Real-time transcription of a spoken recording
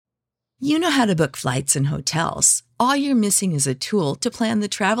You know how to book flights and hotels. All you're missing is a tool to plan the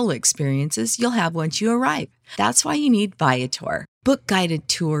travel experiences you'll have once you arrive. That's why you need Viator. Book guided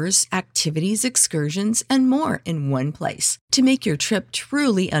tours, activities, excursions, and more in one place to make your trip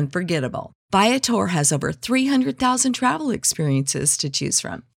truly unforgettable. Viator has over 300,000 travel experiences to choose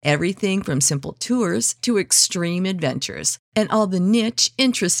from. Everything from simple tours to extreme adventures and all the niche,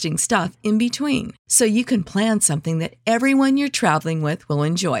 interesting stuff in between. So you can plan something that everyone you're traveling with will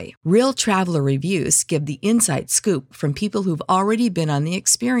enjoy. Real traveler reviews give the inside scoop from people who've already been on the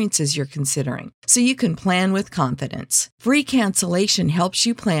experiences you're considering. So you can plan with confidence. Free cancellation helps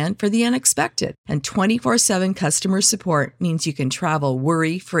you plan for the unexpected. And 24/7 customer support means you can travel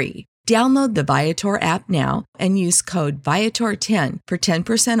worry-free. Download the Viator app now and use code Viator10 for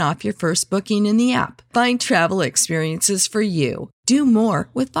 10% off your first booking in the app. Find travel experiences for you. Do more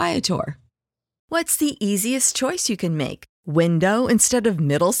with Viator. What's the easiest choice you can make? Window instead of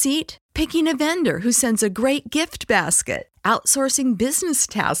middle seat? Picking a vendor who sends a great gift basket? Outsourcing business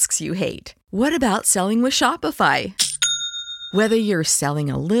tasks you hate? What about selling with Shopify? Whether you're selling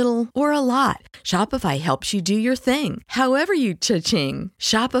a little or a lot, Shopify helps you do your thing, however you cha-ching.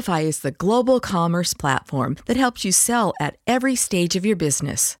 Shopify is the global commerce platform that helps you sell at every stage of your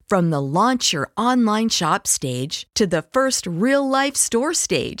business. From the launch your online shop stage to the first real-life store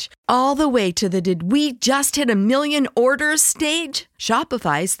stage, all the way to the did we just hit a million orders stage?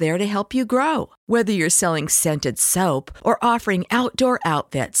 Shopify's there to help you grow. Whether you're selling scented soap or offering outdoor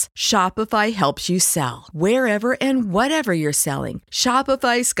outfits, Shopify helps you sell. Wherever and whatever you're selling,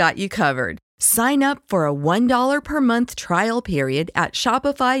 Shopify's got you covered. Sign up for a $1 per month trial period at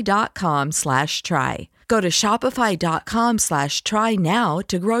shopify.com/try. Go to shopify.com/try now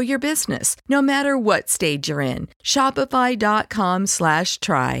to grow your business, no matter what stage you're in.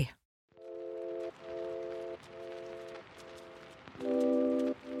 Shopify.com/try.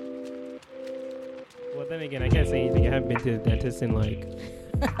 Well, then again, I can't say anything. I haven't been to the dentist in like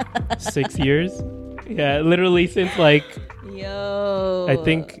 6 years. Yeah, literally since like, I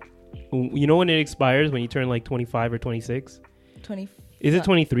think, you know when it expires, when you turn like 25 or 26? 20. Is it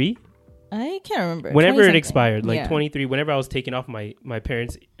 23? I can't remember. Whenever it expired, like 23, whenever I was taking off my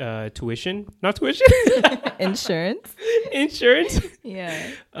parents' tuition. Not tuition. Insurance. Yeah.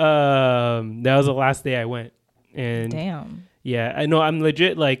 That was the last day I went. And damn. Yeah, I know. I'm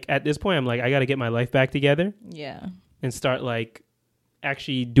legit, like, at this point, I'm like, I got to get my life back together. Yeah. And start, like,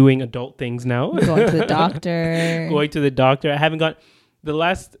 actually doing adult things now. Going to the doctor. I haven't got the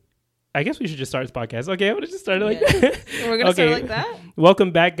last... I guess we should just start this podcast. Okay, I'm going to just start it like that. We're going to start like that? Welcome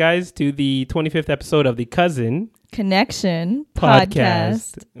back, guys, to the 25th episode of the Cousin Connection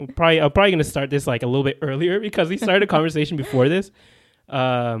podcast. I'm probably going to start this, like, a little bit earlier because we started a conversation before this.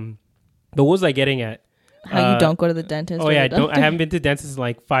 But what was I getting at? How you don't go to the dentist? Oh yeah, I haven't been to the dentist in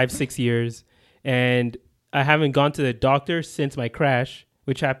like 5-6 years, and I haven't gone to the doctor since my crash,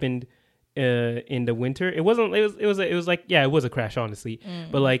 which happened in the winter. It was a crash, honestly,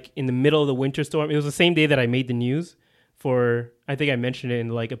 but like in the middle of the winter storm. It was the same day that I made the news for. I think I mentioned it in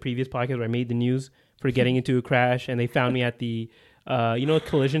like a previous podcast where I made the news for getting into a crash, and they found me at the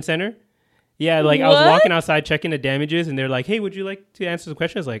collision center. Yeah, like I was walking outside checking the damages, and they're like, "Hey, would you like to answer the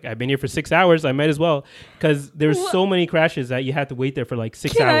questions?" Like, I've been here for 6 hours. I might as well, because there's so many crashes that you have to wait there for like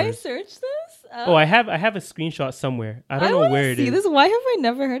 6 hours. Can I search this? I have a screenshot somewhere. I don't know where it is. This. Why have I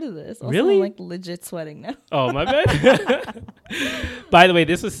never heard of this? Also, really? I'm like legit sweating now. Oh, my bad. By the way,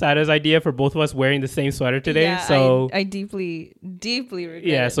 this was Sada's idea for both of us wearing the same sweater today. Yeah, so I deeply regret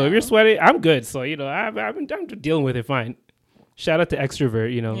Yeah, so if you're sweating, I'm good. So I'm dealing with it fine. Shout out to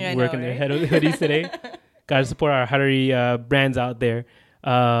Extrovert, working their head hoodies today. Got to support our Huttery brands out there.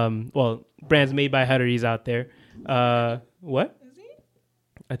 Brands made by Hutteries out there. What? Is he?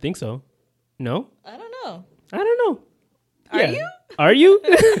 I think so. No? I don't know. Are you?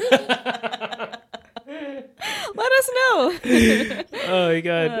 Let us know. Oh, my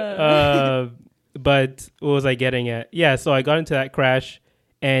God. But what was I getting at? Yeah, so I got into that crash.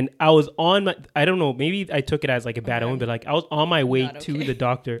 And I was on my, I don't know, maybe I took it as like a bad omen, but like I was on my way to the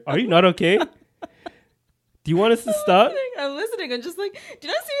doctor. Are you not okay? Do you want us to stop? I'm listening. I'm just like, do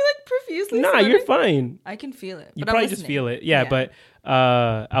you not see me like profusely Nah, sweating? You're fine. I can feel it. You probably just feel it. Yeah, but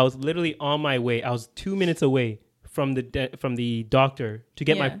I was literally on my way. I was 2 minutes away from the doctor to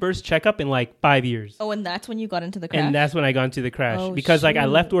get my first checkup in like 5 years. Oh, and that's when you got into the crash? And that's when I got into the crash. Because like I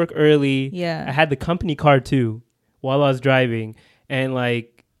left work early. Yeah. I had the company car too while I was driving. And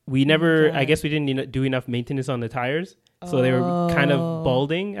like we never, I guess we didn't do enough maintenance on the tires. So they were kind of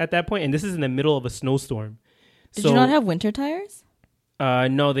balding at that point. And this is in the middle of a snowstorm. Did you not have winter tires?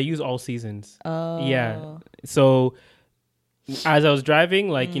 No, they use all seasons. Oh. Yeah. So as I was driving,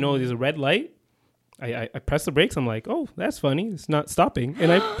 like, you know, there's a red light. I press the brakes. I'm like, oh, that's funny. It's not stopping.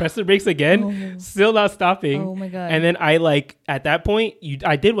 And I press the brakes again. Still not stopping. Oh my God. And then I like, at that point,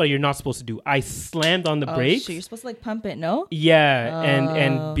 I did what you're not supposed to do. I slammed on the brakes. Shit, you're supposed to like pump it, no? Yeah.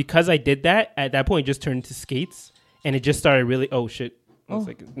 And because I did that, at that point, it just turned into skates. And it just started really, oh shit. I was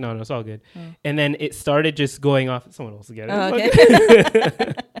like, no, it's all good. And then it started just going off. Someone else will get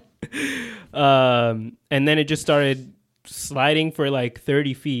it. Okay. And then it just started sliding for like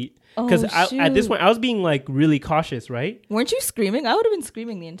 30 feet. Because at this point, I was being like really cautious, right? Weren't you screaming? I would have been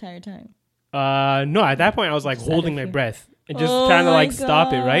screaming the entire time. No, at that point, I was like holding my breath and just trying to like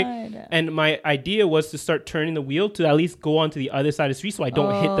stop it, right? And my idea was to start turning the wheel to at least go onto the other side of the street so I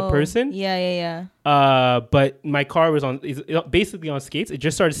don't hit the person. Yeah. But my car was basically on skates. It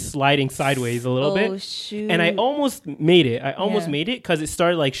just started sliding sideways a little bit. Oh, shoot. And I almost made it. Made it because it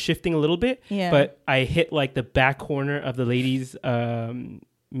started like shifting a little bit. Yeah. But I hit like the back corner of the lady's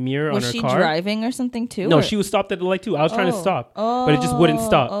mirror on her car. Was she driving or something too? No, she was stopped at the light too. I was trying to stop, but it just wouldn't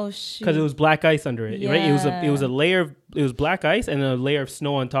stop. Oh shoot! Because it was black ice under it, right? It was a layer. It was black ice and a layer of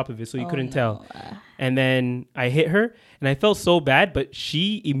snow on top of it, so you couldn't tell. And then I hit her, and I felt so bad. But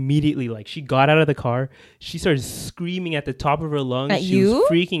she immediately, like, she got out of the car. She started screaming at the top of her lungs. She was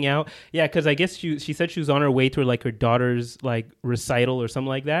freaking out. Yeah, because I guess she said she was on her way to like her daughter's like recital or something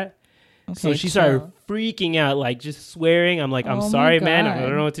like that. Okay, so she started freaking out, like just swearing. I'm like, I'm sorry, man. I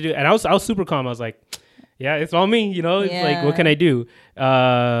don't know what to do. And I was super calm. I was like, yeah, it's all me. You know, it's like, what can I do?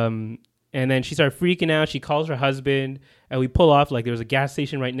 And then she started freaking out. She calls her husband and we pull off. Like there was a gas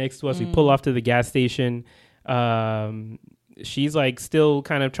station right next to us. We pull off to the gas station. She's like still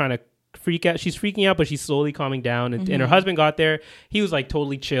kind of trying to freak out. She's freaking out, but she's slowly calming down. And her husband got there. He was like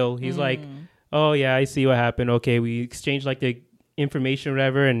totally chill. He's like, oh yeah, I see what happened. Okay. We exchanged like the information or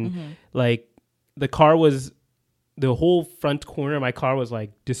whatever, and like the whole front corner of my car was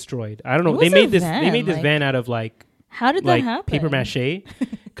like destroyed. I don't know. They made this van out of like, how did that happen? Paper mache,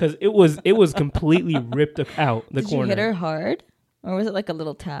 because it was completely ripped out the corner. Did you hit her hard, or was it like a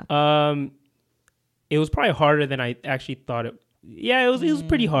little tap? It was probably harder than I actually thought it. Yeah, it was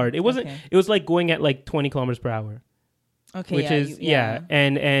pretty hard. It wasn't. Okay. It was like going at like 20 kilometers per hour. Okay, which is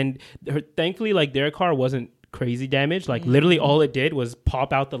and thankfully like their car wasn't crazy damage. Like literally all it did was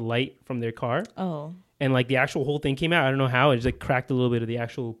pop out the light from their car. Oh. And like the actual whole thing came out. I don't know how. It just like cracked a little bit of the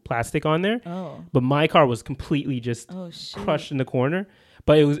actual plastic on there. Oh. But my car was completely just crushed in the corner.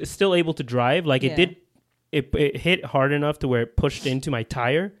 But it was still able to drive. Like it hit hard enough to where it pushed into my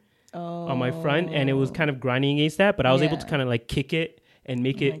tire on my front, and it was kind of grinding against that. But I was able to kind of like kick it and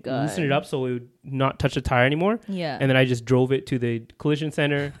make it loosen it up so it would not touch the tire anymore. Yeah. And then I just drove it to the collision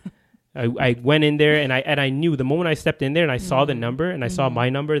center. I went in there and I knew the moment I stepped in there and I saw the number and I saw my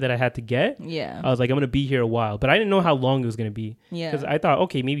number that I had to get. Yeah. I was like, I'm going to be here a while. But I didn't know how long it was going to be. Yeah. Because I thought,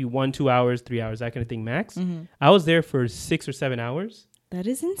 okay, maybe 1, 2 hours, 3 hours, that kind of thing max. I was there for 6 or 7 hours. That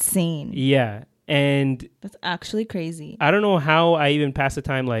is insane. Yeah. And that's actually crazy. I don't know how I even passed the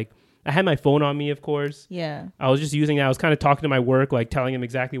time. Like, I had my phone on me, of course. Yeah. I was just using that. I was kind of talking to my work, like telling them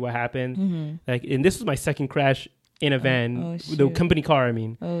exactly what happened. Like, and this was my second crash in a van, the company car. I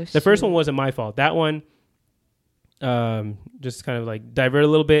mean, the first one wasn't my fault. That one, just kind of like divert a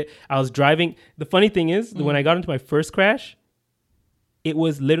little bit. I was driving. The funny thing is, when I got into my first crash, it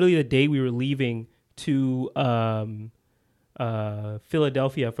was literally the day we were leaving to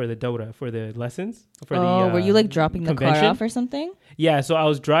Philadelphia for the DOTA, for the lessons. Were you like dropping convention. The car off or something? Yeah, so I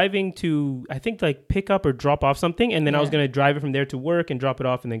was driving to, I think, like pick up or drop off something, and then I was going to drive it from there to work and drop it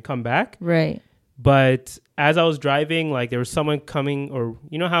off and then come back. Right. But as I was driving, like there was someone coming, or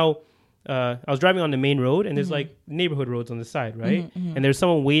you know how I was driving on the main road and there's like neighborhood roads on the side, right? And there's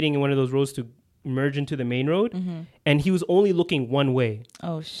someone waiting in one of those roads to merge into the main road, and he was only looking one way.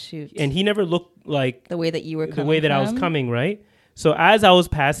 Oh shoot. And he never looked like the way that you were coming, the way that I was coming, right? So as I was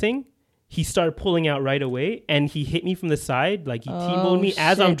passing, he started pulling out right away, and he hit me from the side, like he T-boned me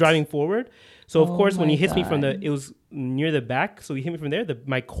as I'm driving forward. So of course, when he hits me from it was near the back, so he hit me from there.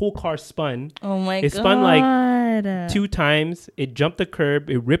 My whole car spun. Oh my god! It spun like 2 times. It jumped the curb.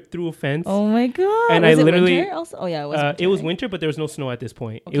 It ripped through a fence. Oh my god! And was I it literally, winter also? Oh yeah, it was. Winter, it was winter, but there was no snow at this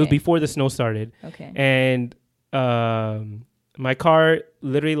point. Okay. It was before the snow started. Okay. And my car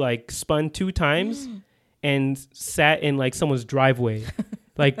literally like spun 2 times and sat in like someone's driveway,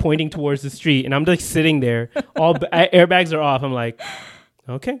 like pointing towards the street. And I'm like sitting there, all airbags are off. I'm like,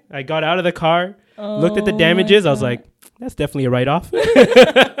 okay. I got out of the car, looked at the damages. I was like, that's definitely a write-off.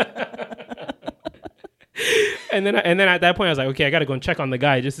 And then at that point I was like, okay, I gotta go and check on the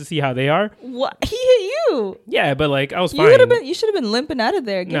guy just to see how they are. What? He hit too. Yeah, but like I was You fine. would have been. You should have been limping out of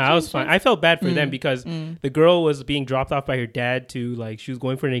there. No, I was fine. I felt bad for them because the girl was being dropped off by her dad to like she was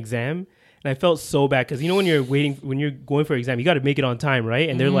going for an exam, and I felt so bad because you know when you're going for an exam, you got to make it on time, right?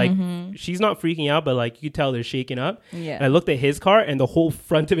 And they're like, she's not freaking out, but like you could tell they're shaking up. Yeah. And I looked at his car, and the whole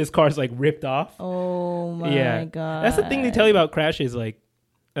front of his car is like ripped off. Oh my god. That's the thing they tell you about crashes, like,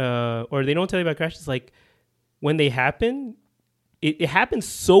 or they don't tell you about crashes, like when they happen. It happens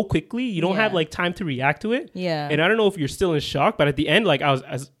so quickly. You don't have like time to react to it. Yeah. And I don't know if you're still in shock, but at the end, like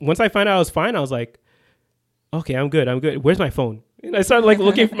once I found out I was fine, I was like, okay, I'm good. Where's my phone? And I started like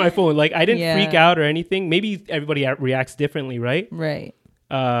looking for my phone. Like I didn't freak out or anything. Maybe everybody reacts differently, right? Right.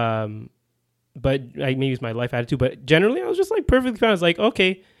 But maybe it's my life attitude. But generally, I was just like perfectly fine. I was like,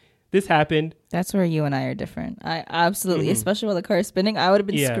 okay, this happened. That's where you and I are different. I absolutely, especially while the car is spinning, I would have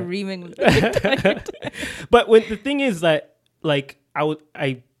been screaming. But when the thing is that. Like I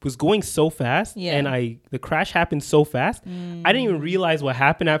was going so fast and the crash happened so fast. I didn't even realize what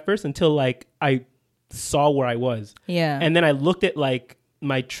happened at first until like I saw where I was. Yeah. And then I looked at like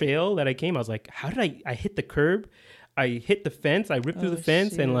my trail that I came. I was like, how did I hit the curb? I hit the fence. I ripped through the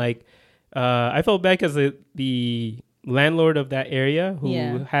fence and like I felt bad because the landlord of that area who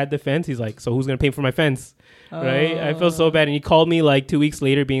had the fence, he's like, so who's going to pay for my fence? Right? I felt so bad. And he called me like 2 weeks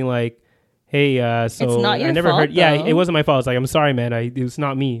later being like, hey, so it's not your I never fault, heard. though. Yeah, it wasn't my fault. It's like, I'm sorry, man. It's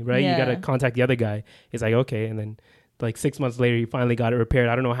not me, right? Yeah. You got to contact the other guy. It's like, okay. And then like 6 months later, he finally got it repaired.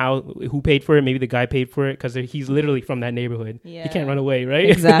 I don't know who paid for it. Maybe the guy paid for it because he's literally from that neighborhood. Yeah. He can't run away, right?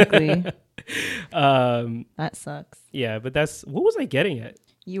 Exactly. That sucks. Yeah, but what was I getting at?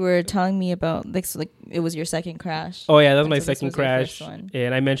 You were telling me about like it was your second crash. Oh yeah, that was my second crash.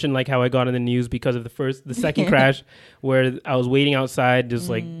 And I mentioned like how I got in the news because of the second crash where I was waiting outside,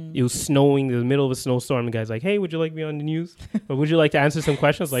 just like it was snowing in the middle of a snowstorm. The guy's like, hey, would you like me on the news? Or would you like to answer some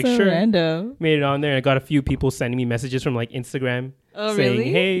questions? Like, so sure. Random. Made it on there. And I got a few people sending me messages from like Instagram saying,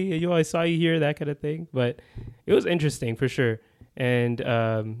 really? hey, yo, I saw you here, that kind of thing. But it was interesting for sure. And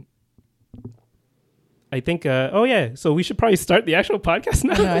I think, so we should probably start the actual podcast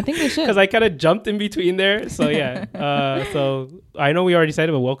now. No, I think we should. Because I kind of jumped in between there. So, yeah. So I know we already said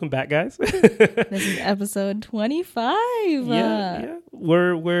it, but welcome back, guys. This is episode 25. Yeah.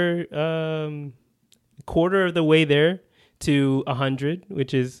 We're quarter of the way there to 100,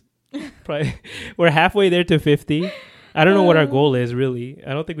 which is probably, we're halfway there to 50. I don't know what our goal is, really.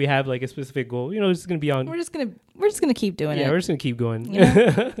 I don't think we have like a specific goal. You know, it's just gonna be on. We're just gonna keep doing it. Yeah, we're just gonna keep going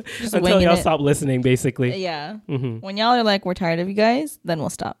just until y'all stop listening, basically. Yeah. Mm-hmm. When y'all are like, we're tired of you guys, then we'll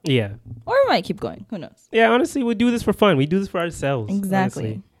stop. Yeah. Or we might keep going. Who knows? Yeah, honestly, we do this for fun. We do this for ourselves. Exactly.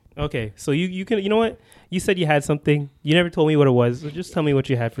 Honestly. Okay, so you can. You know what? You said you had something. You never told me what it was. So just tell me what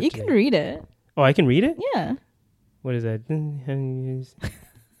you had for today. You can read it. Oh, I can read it? Yeah. What is that?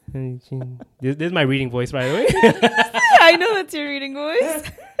 This is my reading voice, by the way. I know that's your reading voice.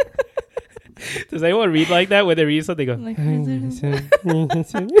 Does anyone read like that when they read something? They go, like, I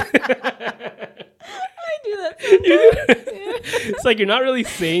do that. It's like you're not really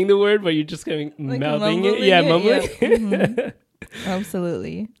saying the word, but you're just kind of like mouthing it. Yeah, mumbling. Yeah. Mm-hmm.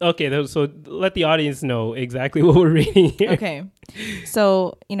 Absolutely. Okay, so let the audience know exactly what we're reading here. Okay.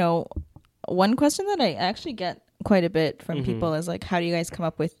 So, one question that I actually get quite a bit from people is like, how do you guys come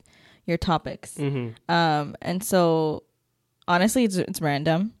up with your topics? And so honestly it's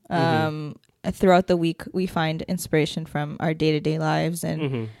random. Throughout the week we find inspiration from our day-to-day lives,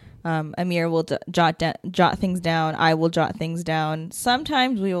 and Amir will jot things down. I will jot things down.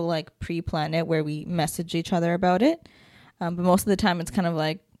 Sometimes we will like pre-plan it where we message each other about it, but most of the time it's kind of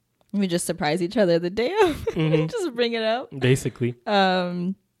like we just surprise each other the day of. Just bring it up basically.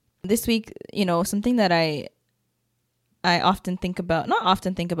 This week, something that I often think about, not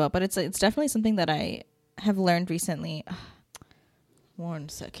often think about, but it's definitely something that I have learned recently. 1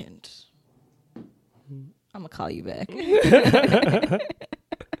 second. I'm gonna call you back.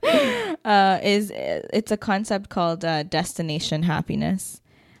 It's a concept called destination happiness.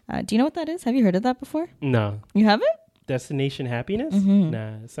 Do you know what that is? Have you heard of that before? No. You haven't? Destination happiness?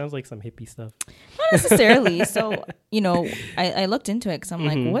 Nah, it sounds like some hippie stuff. Not necessarily. So, I looked into it because I'm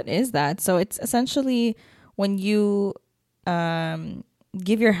like, what is that? So it's essentially when you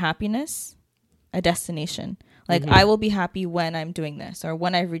give your happiness a destination. Like, I will be happy when I'm doing this, or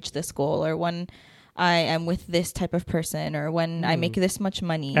when I reach this goal, or when I am with this type of person, or when I make this much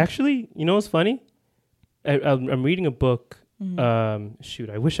money. Actually, you know what's funny? I'm reading a book. I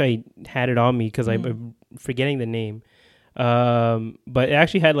wish I had it on me because I'm forgetting the name. But it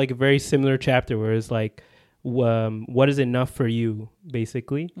actually had like a very similar chapter where it's like, what is enough for you,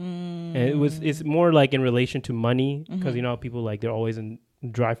 basically. And it's more like in relation to money, because people like they're always in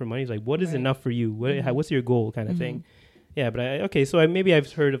drive for money. It's like, what is enough for you? What's your goal, kind of thing. Yeah, but maybe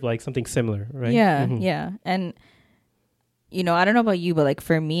I've heard of like something similar, right? Yeah, yeah. And, you know, I don't know about you, but like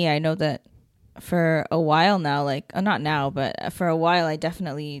for me, I know that for a while now, like, not now, but for a while,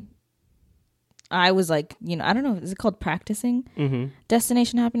 I was like, you know, I don't know, is it called practicing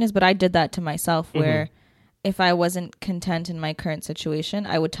destination happiness? But I did that to myself where if I wasn't content in my current situation,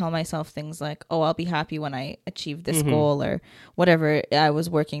 I would tell myself things like, oh, I'll be happy when I achieve this goal or whatever I was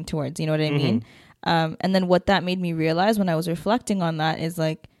working towards. You know what I mean? And then what that made me realize when I was reflecting on that is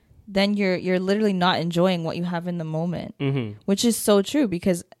like, then you're literally not enjoying what you have in the moment, which is so true.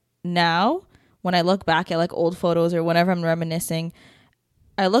 Because now when I look back at like old photos or whenever I'm reminiscing,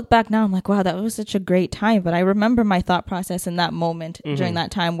 I look back now, I'm like, wow, that was such a great time. But I remember my thought process in that moment during that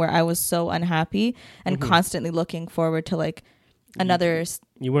time where I was so unhappy and constantly looking forward to like another.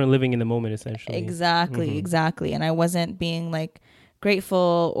 You weren't living in the moment, essentially. Exactly. And I wasn't being like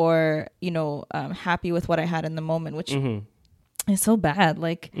grateful or, you know, happy with what I had in the moment, which is so bad.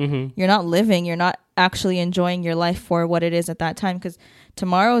 Like you're not living, you're not actually enjoying your life for what it is at that time, because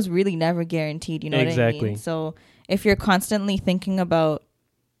tomorrow is really never guaranteed. You know what I mean? So if you're constantly thinking about,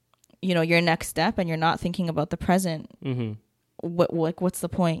 you know, your next step and you're not thinking about the present, what's the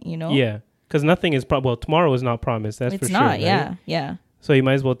point, you know? Yeah, because nothing is tomorrow is not promised. That's for sure. It's not. Right? Yeah. So you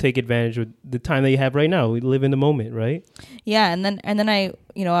might as well take advantage of the time that you have right now. We live in the moment, right? Yeah, and then I,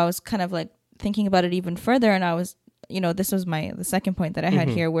 you know, I was kind of like thinking about it even further, and I was, you know, this was the second point that I had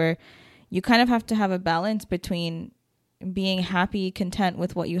here, where you kind of have to have a balance between being happy, content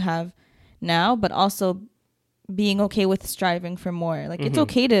with what you have now, but also being okay with striving for more. Like it's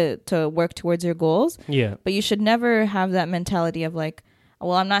okay to work towards your goals. Yeah. But you should never have that mentality of like,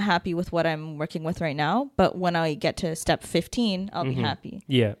 well, I'm not happy with what I'm working with right now, but when I get to step 15, I'll be happy.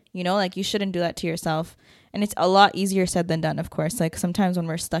 Yeah. You know, like you shouldn't do that to yourself. And it's a lot easier said than done, of course. Like sometimes when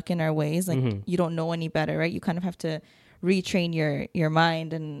we're stuck in our ways, like you don't know any better, right? You kind of have to retrain your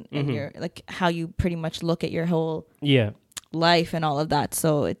mind and your like how you pretty much look at your whole life and all of that.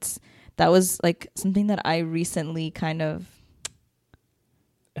 So that was like something that I recently kind of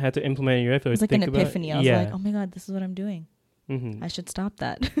had to implement in your life. It was like an epiphany. I was like, oh my God, this is what I'm doing. I should stop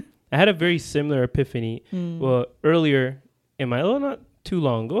that. I had a very similar epiphany. Well, earlier in my, not too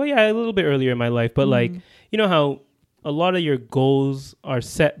long ago. Yeah, a little bit earlier in my life. But like, you know how a lot of your goals are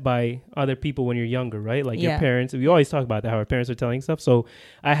set by other people when you're younger, right? Like your parents. We always talk about that, how our parents are telling stuff. So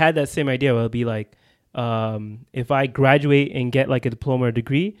I had that same idea. It'll be like, if I graduate and get like a diploma or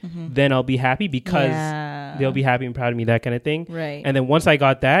degree, then I'll be happy because they'll be happy and proud of me, that kind of thing. Right. And then once I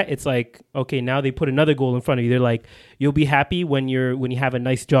got that, it's like, okay, now they put another goal in front of you. They're like, you'll be happy when you have a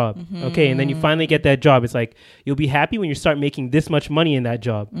nice job. Okay. And then you finally get that job. It's like, you'll be happy when you start making this much money in that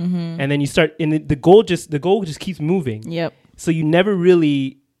job. And then you start, and the goal just keeps moving. Yep. So you never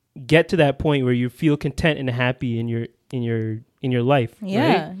really get to that point where you feel content and happy in your life.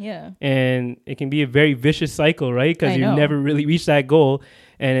 Yeah, right? Yeah. And it can be a very vicious cycle, right? Because you never really reach that goal,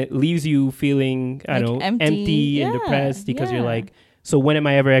 and it leaves you feeling, empty and depressed because you're like, so when am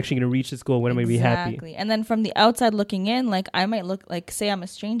I ever actually going to reach this goal? When am I going to be happy? Exactly. And then from the outside looking in, like I might look like, say I'm a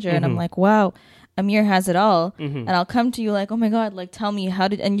stranger and I'm like, wow, Amir has it all. And I'll come to you like, oh my God, like tell me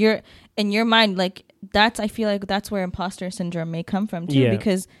and you're in your mind, like I feel like that's where imposter syndrome may come from too,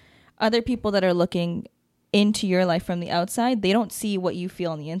 because other people that are looking into your life from the outside, they don't see what you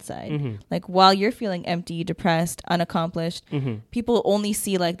feel on the inside. Like while you're feeling empty, depressed, unaccomplished, people only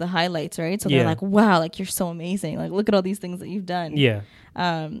see like the highlights, right? So they're like, wow, like you're so amazing, like look at all these things that you've done.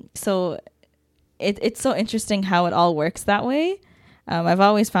 So it's so interesting how it all works that way. I've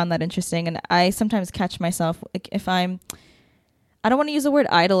always found that interesting, and I sometimes catch myself like if I don't want to use the word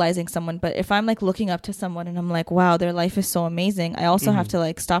idolizing someone, but if I'm like looking up to someone and I'm like, wow, their life is so amazing, I also have to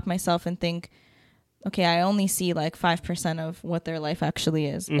like stop myself and think, okay, I only see like 5% of what their life actually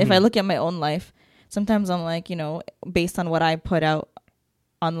is. If I look at my own life, sometimes I'm like, you know, based on what I put out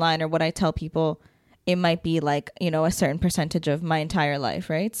online or what I tell people, it might be like, you know, a certain percentage of my entire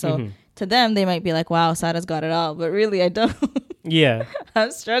life, right? So to them, they might be like, wow, Sada's got it all. But really, I don't. Yeah. I'm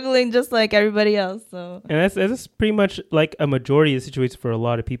struggling just like everybody else. So. And that's pretty much like a majority of the situation for a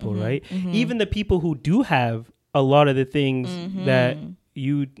lot of people, right? Even the people who do have a lot of the things that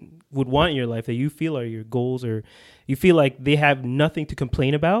you would want in your life, that you feel are your goals, or you feel like they have nothing to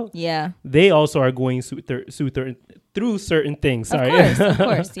complain about. Yeah. They also are going through certain things. Sorry. Of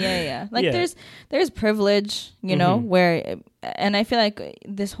course. Yeah. Like there's privilege, you know, where, and I feel like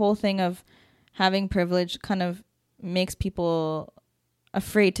this whole thing of having privilege kind of makes people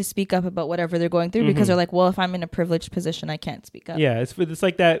afraid to speak up about whatever they're going through because they're like, well, if I'm in a privileged position, I can't speak up. Yeah, it's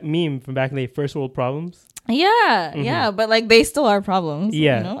like that meme from back in the day, first world problems. Yeah, but like they still are problems.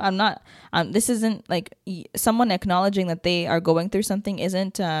 Yeah, you know, I'm not. This isn't like someone acknowledging that they are going through something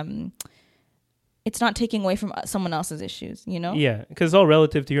isn't. It's not taking away from someone else's issues. You know. Yeah, because it's all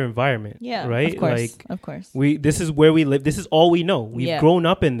relative to your environment. Yeah, right. Of course, like, of course. This is where we live. This is all we know. We've grown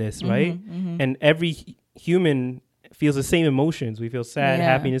up in this, right? And every human feels the same emotions. We feel sad,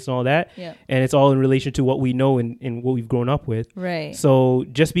 happiness, and all that. Yeah. And it's all in relation to what we know and what we've grown up with. Right. So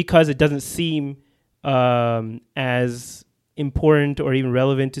just because it doesn't seem as important or even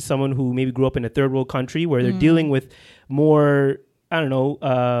relevant to someone who maybe grew up in a third world country where they're dealing with more, I don't know,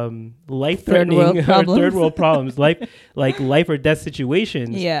 life-threatening or third world problems, life or death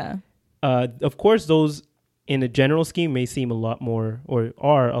situations. Yeah. Of course, those in a general scheme may seem a lot more or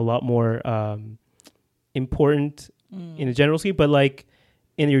are a lot more important in a general scheme, but like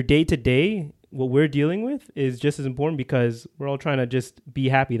in your day-to-day, what we're dealing with is just as important because we're all trying to just be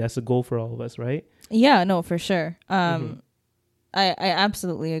happy. That's the goal for all of us, right? Yeah, no, for sure. I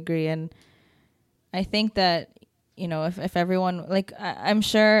absolutely agree. And I think that, you know, if everyone, like, I'm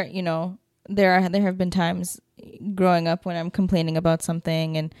sure, you know, there have been times growing up when I'm complaining about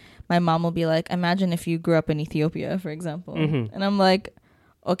something and my mom will be like, imagine if you grew up in Ethiopia, for example. And I'm like,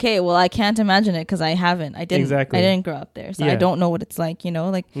 okay, well, I can't imagine it because I haven't. I didn't grow up there. So I don't know what it's like, you know,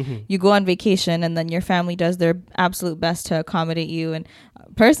 like you go on vacation and then your family does their absolute best to accommodate you. And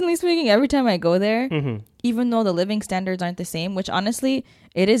personally speaking, every time I go there, even though the living standards aren't the same, which honestly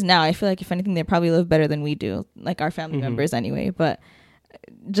it is now, I feel like if anything, they probably live better than we do, like our family members anyway. But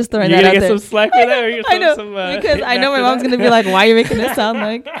just throwing that out there. You're gonna get some slack for that? Or I know, because I know my mom's gonna be like, why are you making this sound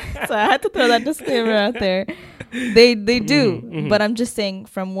like? So I had to throw that disclaimer out there. They do, but I'm just saying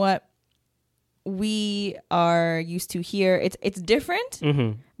from what we are used to here, it's different,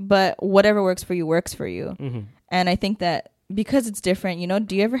 but whatever works for you. And I think that because it's different, you know,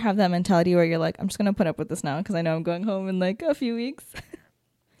 do you ever have that mentality where you're like, I'm just gonna put up with this now because I know I'm going home in like a few weeks?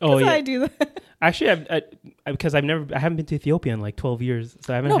 Oh yeah, I do that. Actually, because I haven't been to Ethiopia in like 12 years,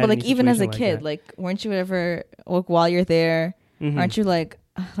 so I haven't. No, but like even as a kid, like weren't you ever while you're there? Aren't you like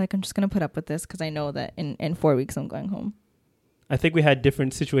I'm just gonna put up with this because I know that in 4 weeks I'm going home? I think we had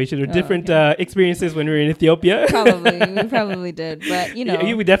different situations or different experiences when we were in Ethiopia. We probably did, but you know,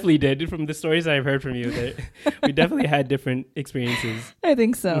 we definitely did. From the stories I've heard from you, that we definitely had different experiences. I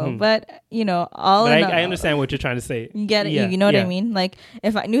think so, but you know, I understand what you're trying to say. You get it, you know what I mean? Like,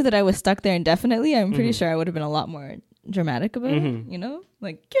 if I knew that I was stuck there indefinitely, I'm pretty sure I would have been a lot more dramatic about it. You know,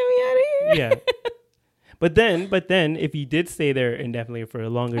 like get me out of here. Yeah. But then, if you did stay there indefinitely for a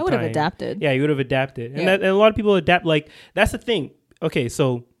longer time, I would have adapted. Yeah, you would have adapted. And, and a lot of people adapt. Like, that's the thing. Okay,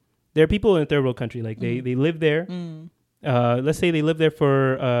 so there are people in a third world country. Like, they live there. Let's say they live there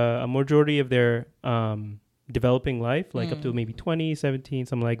for a majority of their developing life, like up to maybe 20, 17,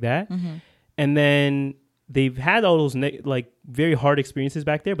 something like that. And then they've had all those, very hard experiences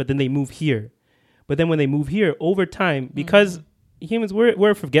back there, but then they move here. But then when they move here, over time, because humans, we're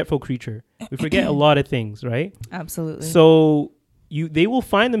a forgetful creature. We forget a lot of things, right? Absolutely. So they will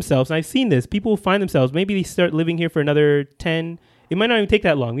find themselves, and I've seen this, people will find themselves, maybe they start living here for another 10, it might not even take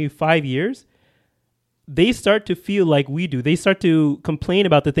that long, maybe 5 years. They start to feel like we do. They start to complain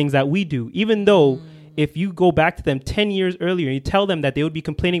about the things that we do, even though if you go back to them 10 years earlier and you tell them that they would be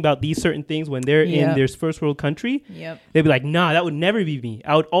complaining about these certain things when they're in their first world country, they'd be like, nah, that would never be me.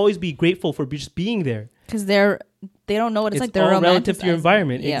 I would always be grateful for just being there. Because they don't know what it's like. They're all relative to your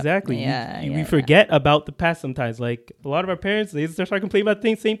environment. Yep. Exactly. We forget about the past sometimes. Like a lot of our parents, they start complaining about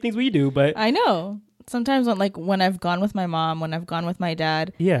same things we do. But I know sometimes when I've gone with my mom, when I've gone with my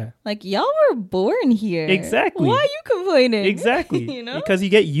dad, like y'all were born here. Exactly. Why are you complaining? Exactly. You know, because you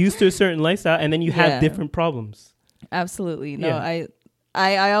get used to a certain lifestyle and then you have different problems. Absolutely. No,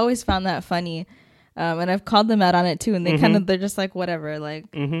 I always found that funny. And I've called them out on it too, and they're just like, whatever, like,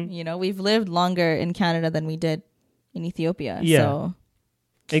 you know, we've lived longer in Canada than we did in Ethiopia. Yeah, so.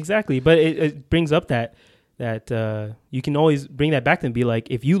 Exactly. But it brings up that you can always bring that back and be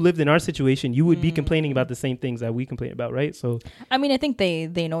like, if you lived in our situation, you would be complaining about the same things that we complain about, right? So, I mean, I think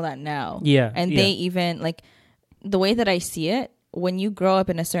they know that now. Yeah. And they even, like, the way that I see it, when you grow up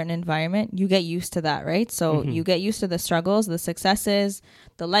in a certain environment, you get used to that, right? So you get used to the struggles, the successes,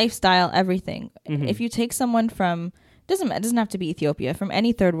 the lifestyle, everything. If you take someone from, it doesn't have to be Ethiopia, from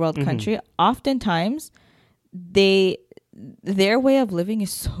any third world country, oftentimes their way of living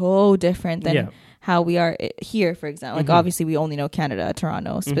is so different than how we are here, for example. Like, obviously, we only know Canada,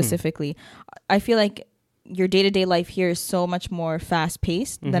 Toronto specifically. I feel like your day-to-day life here is so much more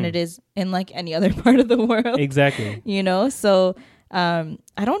fast-paced than it is in like any other part of the world. Exactly. You know, so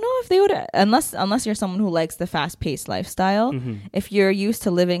I don't know if they would, unless you're someone who likes the fast-paced lifestyle. If you're used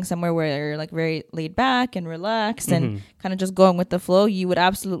to living somewhere where you're like very laid back and relaxed and kind of just going with the flow, you would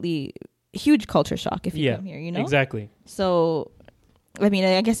absolutely huge culture shock if you come here, you know? Exactly. So I mean,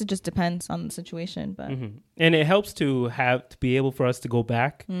 I guess it just depends on the situation, but and it helps to be able for us to go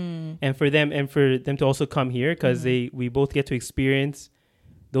back and for them to also come here, because we both get to experience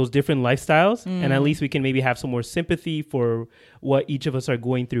those different lifestyles, and at least we can maybe have some more sympathy for what each of us are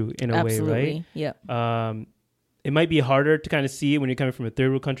going through in a way, right? Yeah. It might be harder to kind of see it when you're coming from a third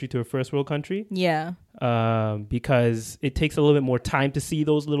world country to a first world country. Yeah. Because it takes a little bit more time to see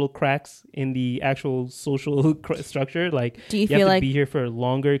those little cracks in the actual social structure. Like, do you have feel to like be here for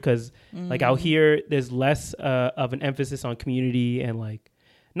longer, because like out here, there's less of an emphasis on community and like,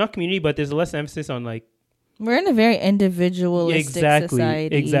 not community, but there's less emphasis on like, we're in a very individualistic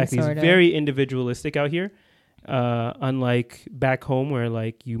society. Exactly. Sort it's of. very individualistic out here. Unlike back home, where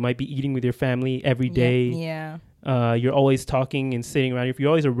like you might be eating with your family every day. Yeah. You're always talking and sitting around. If you're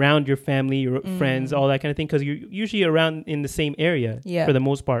always around your family, your friends, all that kind of thing, because you're usually around in the same area for the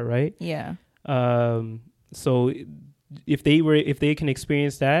most part, right? Yeah. So if they can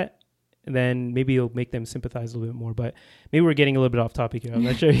experience that, then maybe it'll make them sympathize a little bit more. But maybe we're getting a little bit off topic here. I'm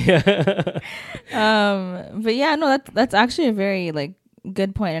not sure. But yeah, no, that's actually a very like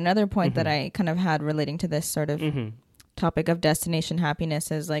good point. Another point that I kind of had relating to this sort of topic of destination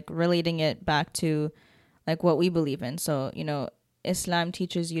happiness is like relating it back to like what we believe in. So, you know, Islam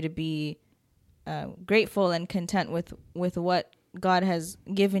teaches you to be grateful and content with what God has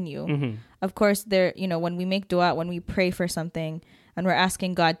given you. Of course, there, you know, when we make dua, when we pray for something and we're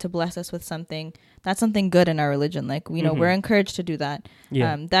asking God to bless us with something, that's something good in our religion. Like, you know, we're encouraged to do that.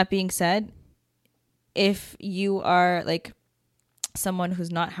 That being said, if you are like someone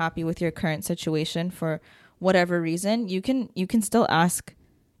who's not happy with your current situation for whatever reason, you can still ask.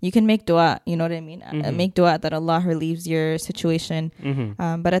 You can make dua, you know what I mean? Make dua that Allah relieves your situation.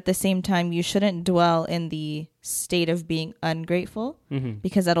 But at the same time, you shouldn't dwell in the state of being ungrateful,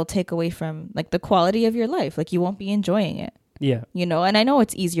 because that'll take away from like the quality of your life. Like, you won't be enjoying it. Yeah. You know, and I know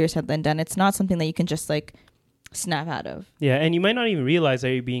it's easier said than done. It's not something that you can just like snap out of. Yeah. And you might not even realize that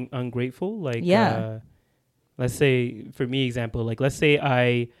you're being ungrateful. Like, let's say, for me, example, like, let's say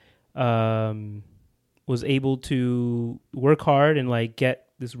I was able to work hard and like get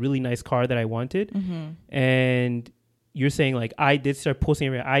this really nice car that I wanted, and you're saying like, I did start posting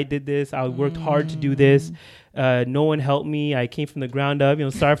everything. I did this. I worked hard to do this. No one helped me. I came from the ground up, you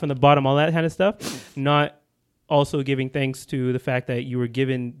know, start from the bottom, all that kind of stuff. Not also giving thanks to the fact that you were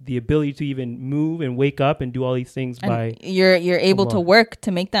given the ability to even move and wake up and do all these things, and by you're able to work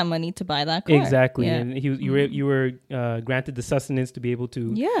to make that money to buy that car. Exactly. Yeah. And you were granted the sustenance to be able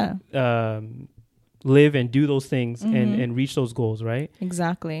to live and do those things and reach those goals, right?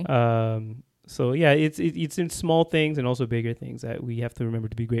 Exactly. So yeah, it's in small things and also bigger things that we have to remember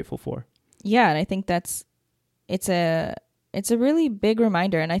to be grateful for. Yeah, and I think it's a really big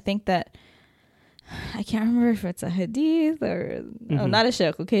reminder, and I think that I can't remember if it's a hadith or not a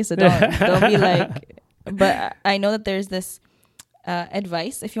sheikh. Okay, so don't be like. But I know that there's this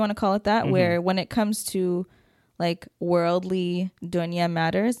advice, if you want to call it that, where when it comes to like worldly dunya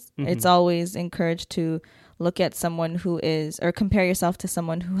matters, it's always encouraged to look at someone who is, or compare yourself to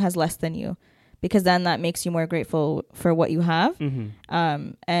someone who has less than you, because then that makes you more grateful for what you have.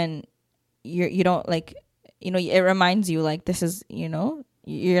 And you don't like, you know, it reminds you like, this is, you know,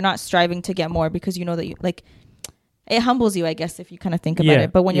 you're not striving to get more because you know that you like, it humbles you, I guess, if you kind of think about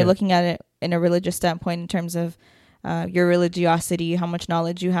it. But when you're looking at it in a religious standpoint, in terms of your religiosity, how much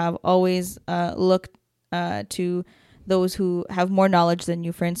knowledge you have, always look to those who have more knowledge than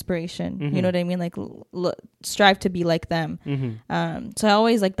you for inspiration. You know what I mean? Like, strive to be like them. So I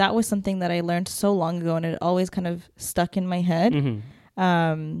always, like, that was something that I learned so long ago, and it always kind of stuck in my head.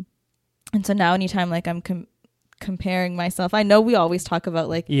 And so now anytime like I'm comparing myself, I know we always talk about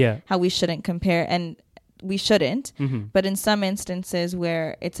like how we shouldn't compare, and we shouldn't, but in some instances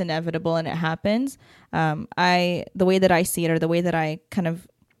where it's inevitable and it happens, the way that I see it, or the way that I kind of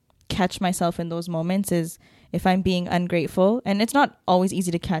catch myself in those moments, is if I'm being ungrateful, and it's not always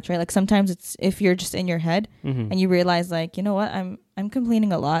easy to catch, right? Like, sometimes it's if you're just in your head and you realize like, you know what, I'm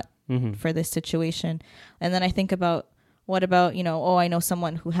complaining a lot for this situation, and then I think about, what about, you know, oh, I know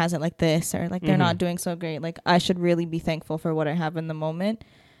someone who has it like this, or like they're not doing so great. Like, I should really be thankful for what I have in the moment.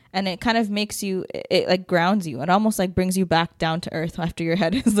 And it kind of makes you, it like grounds you. It almost like brings you back down to earth after your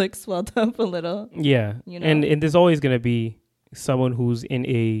head is like swelled up a little. Yeah. You know? And there's always going to be someone who's in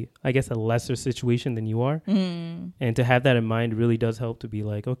a lesser situation than you are. And to have that in mind really does help, to be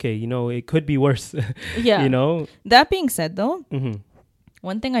like, okay, it could be worse. Yeah. That being said, though,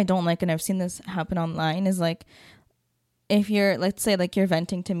 one thing I don't like, and I've seen this happen online, is like, if you're, let's say, like, you're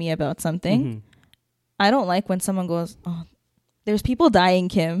venting to me about something, I don't like when someone goes, oh, there's people dying,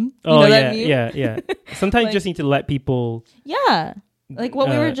 Kim. Yeah. Sometimes you just need to let people. Yeah. Like what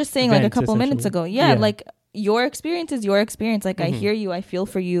we were just saying like a couple minutes ago. Yeah. Like your experience is your experience. Like I hear you. I feel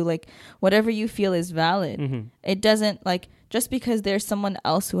for you. Like whatever you feel is valid. It doesn't, like, just because there's someone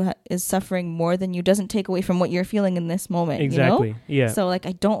else who is suffering more than you doesn't take away from what you're feeling in this moment. Exactly. Yeah. So like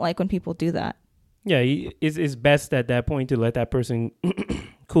I don't like when people do that. Yeah. It's best at that point to let that person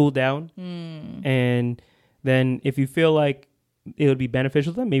cool down. And then if you feel like it would be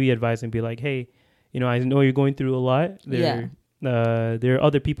beneficial to them, maybe advise and be like, hey, I know you're going through a lot. There are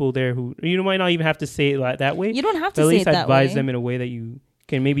other people there who you might not even have to say it that way. You don't have to say it that way. At least advise them in a way that you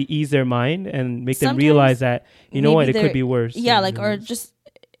can maybe ease their mind and make them realize that, it could be worse. Yeah, like, or just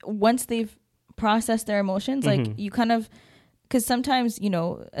once they've processed their emotions, like you kind of, because sometimes,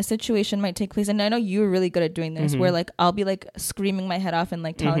 a situation might take place, and I know you're really good at doing this, where like I'll be like screaming my head off and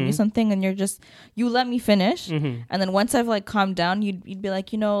like telling you something, and you let me finish, and then once I've like calmed down, you'd be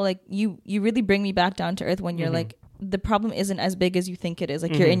like, like you really bring me back down to earth when you're like, the problem isn't as big as you think it is,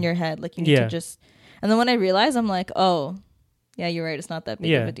 like you're in your head, like you need to just, and then when I realize, I'm like, oh yeah, you're right, it's not that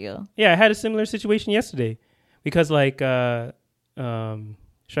big of a deal. Yeah, I had a similar situation yesterday, because like should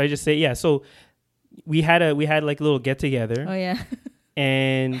I just say, so we had like a little get together. Oh yeah.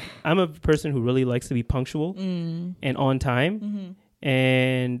 And I'm a person who really likes to be punctual and on time.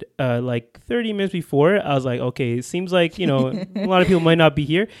 And like 30 minutes before, I was like, okay, it seems like, a lot of people might not be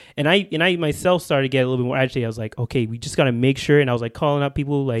here. And I myself started to get a little bit more agitated. I was like, okay, we just got to make sure. And I was like calling up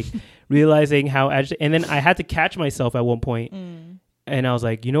people, like realizing how agitated. And then I had to catch myself at one point. And I was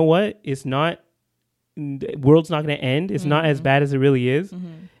like, you know what? It's not, the world's not going to end. It's not as bad as it really is.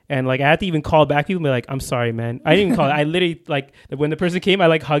 And like I had to even call back people and be like, I'm sorry, man. I didn't even call. I literally, like, when the person came, I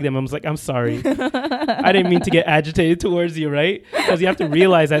like hugged them. I was like, I'm sorry. I didn't mean to get agitated towards you, right? Because you have to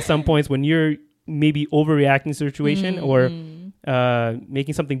realize at some points when you're maybe overreacting to the situation or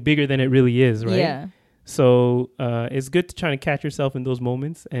making something bigger than it really is, right? Yeah. So it's good to try to catch yourself in those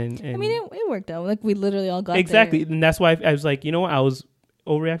moments. And I mean, it worked out. Like we literally all got exactly. there. And that's why I was like, I was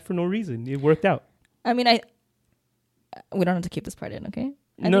overreact for no reason. It worked out. I mean, we don't have to keep this part in, okay?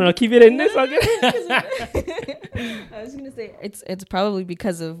 No, keep it in this. Okay. I was gonna say it's probably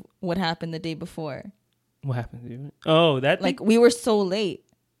because of what happened the day before. What happened, dude? Oh, that like we were so late.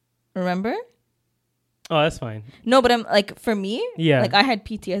 Remember? Oh, that's fine. No, but I'm like, for me, yeah, like I had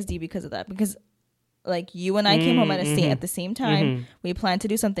PTSD because of that. Because like you and I came home at the same time. We planned to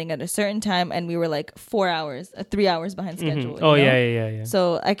do something at a certain time, and we were like 3 hours behind schedule. Oh yeah.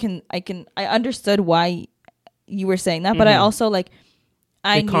 So I understood why you were saying that, but I also like.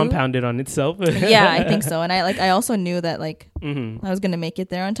 It compounded on itself. Yeah, I think so. And I also knew that like I was gonna make it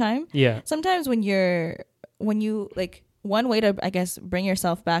there on time. Yeah. Sometimes when you like, one way to, I guess, bring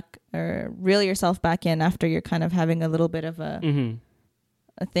yourself back or reel yourself back in after you're kind of having a little bit of a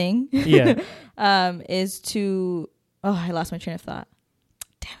thing. Yeah. Is to I lost my train of thought.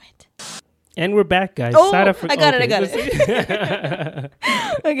 Damn it. And we're back, guys. Oh, I got it.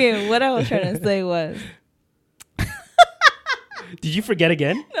 Okay, what I was trying to say was. Did you forget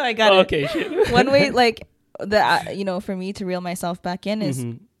again? No, I got it. Okay, shit. One way, like, for me to reel myself back in is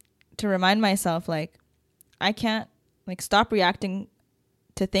to remind myself, like, I can't, like, stop reacting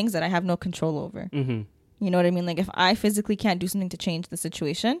to things that I have no control over. You know what I mean? Like, if I physically can't do something to change the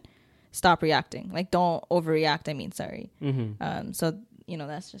situation, stop reacting. Like, don't overreact. Sorry. So,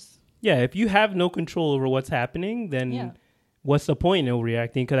 that's just. Yeah, if you have no control over what's happening, then what's the point in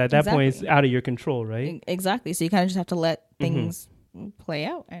overreacting? Because at that point, it's out of your control, right? Exactly. So you kind of just have to let things play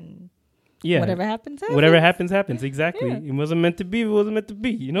out, and whatever happens. Whatever happens. Exactly. Yeah. It wasn't meant to be. It wasn't meant to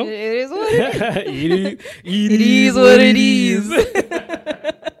be. It is what it is. It is what it is.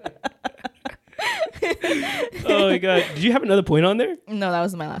 Oh my god! Did you have another point on there? No, that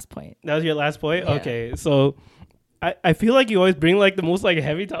was my last point. That was your last point. Yeah. Okay, so. I feel like you always bring like the most like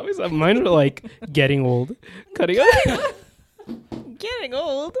heavy topics. Mine are like getting old, cutting up. Getting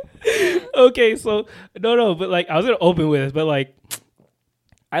old. Okay, so no, but like I was gonna open with this, but like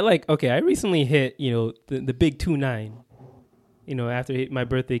I recently hit the big 29, after my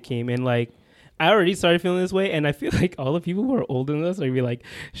birthday came, and like I already started feeling this way, and I feel like all the people who are older than us are be like,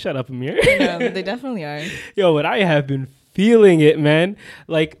 shut up, Amir. Yeah, they definitely are. Yo, but I have been feeling it, man.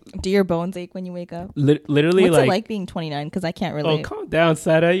 Like, do your bones ache when you wake up? Literally, what's it like being 29? Because I can't relate. Oh, calm down,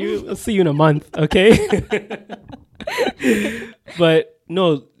 Sada. I'll see you in a month, okay? But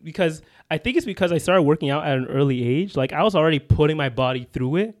no, because I think it's because I started working out at an early age. Like I was already putting my body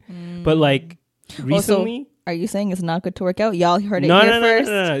through it, but like recently. Are you saying it's not good to work out? Y'all heard it No. first.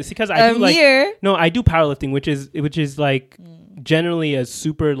 No. It's because I do like here. no, I do powerlifting, which is like generally a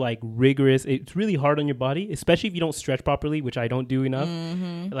super like rigorous. It's really hard on your body, especially if you don't stretch properly, which I don't do enough.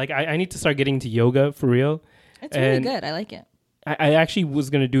 Like I need to start getting into yoga for real. It's really good. I like it. I actually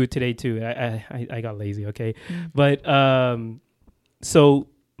was gonna do it today too. I got lazy. Okay, but so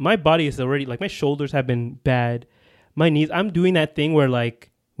my body is already like my shoulders have been bad, my knees. I'm doing that thing where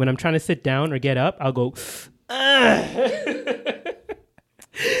like when I'm trying to sit down or get up, I'll go.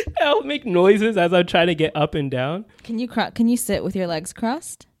 I'll make noises as I'm trying to get up and down. Can you sit with your legs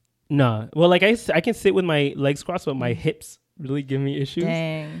crossed? Nah. Well, like I can sit with my legs crossed, but my hips really give me issues.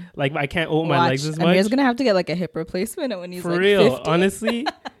 Dang. Like I can't open my legs as much. Amir's gonna have to get like a hip replacement when he's for like real. 50. Honestly,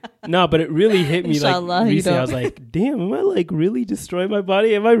 no. But it really hit me like Inshallah, recently. I was like, damn, am I like really destroying my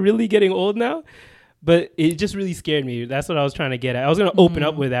body? Am I really getting old now? But it just really scared me. That's what I was trying to get at. I was gonna open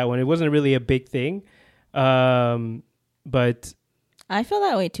up with that one. It wasn't really a big thing. But I feel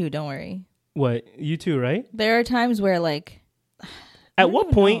that way too. Don't worry. What, you too, right? There are times where like, at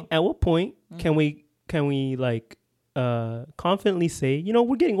what point can we like confidently say, you know,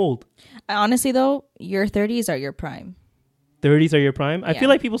 we're getting old? Honestly though, your 30s are your prime. 30s are your prime. I Yeah. feel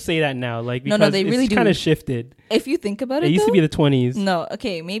like people say that now, like because No, they really it's do. kind of shifted. If you think about it, It used to be the 20s. No,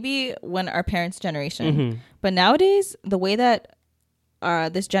 okay, maybe when our parents' generation, Mhm. but nowadays the way that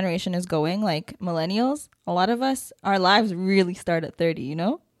this generation is going, like millennials, a lot of us, our lives really start at 30. You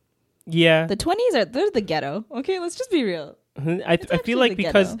know, Yeah, the 20s they're the ghetto. Okay, let's just be real. I feel actually like the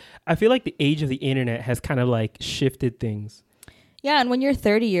because ghetto. I feel like the age of the internet has kind of like shifted things. Yeah, and when you're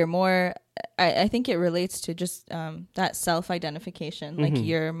 30, you're more. I think it relates to just that self-identification. Like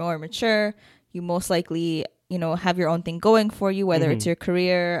you're more mature. You most likely, you know, have your own thing going for you, whether it's your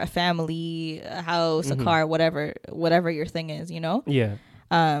career, a family, a house, a car, whatever your thing is. You know. Yeah.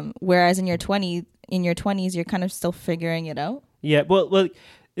 Whereas in your 20s, you're kind of still figuring it out. Yeah. Well,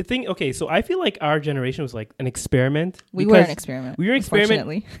 the thing. Okay, so I feel like our generation was like an experiment. We were an because experiment. We were an experiment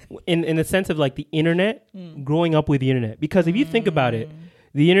unfortunately. in the sense of like the internet, growing up with the internet. Because if you think about it,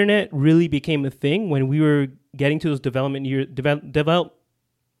 the internet really became a thing when we were getting to those developmental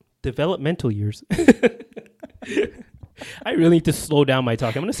years. I really need to slow down my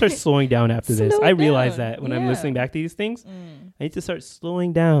talk. I'm going to start slowing down after this. I realize that when I'm listening back to these things, I need to start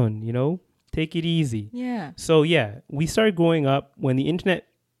slowing down, you know, take it easy. Yeah. So yeah, we started growing up when the internet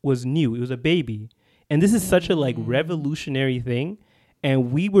was new. It was a baby. And this is such a like revolutionary thing.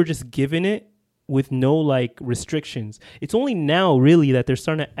 And we were just given it with no like restrictions. It's only now really that they're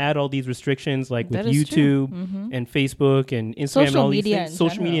starting to add all these restrictions like with YouTube and Facebook and Instagram and all these things.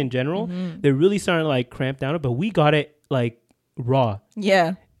 Social media in general. They're really starting to like cramp down it, but we got it like raw.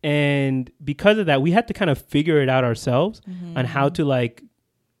 Yeah. And because of that, we had to kind of figure it out ourselves on how to like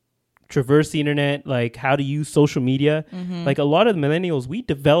traverse the internet, like how to use social media. Like a lot of the millennials, we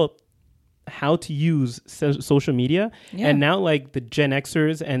developed how to use social media. And now like the Gen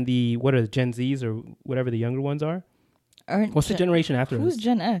Xers and the Gen Zs or whatever the younger ones are. What's the generation after us? Who's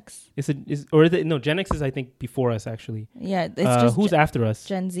Gen X? Gen X is I think before us actually. Yeah, it's just who's after us?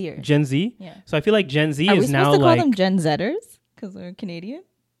 Gen Zers. Gen Z. Yeah. So I feel like Gen Z Are we is now supposed to call like them Gen Zers because they're Canadian?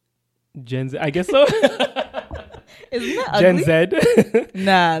 Gen Z. I guess so. Isn't that Gen ugly? Z.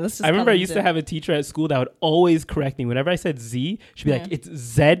 Nah, let's just. I remember I used to have a teacher at school that would always correct me whenever I said Z. She'd be like, "It's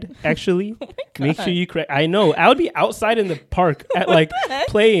Z actually." Make sure you correct. I know. I would be outside in the park at like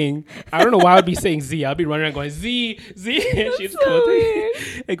playing. I don't know why I would be saying Z. I'd be running around going Z. And she'd so weird.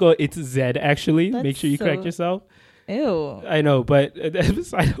 and go, "It's Z actually." That's Make sure you correct yourself. Ew. I know, but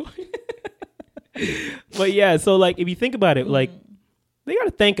but yeah. So like, if you think about it, like. They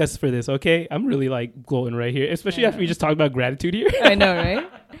gotta thank us for this, okay? I'm really like glowing right here, especially after we just talked about gratitude here. I know, right?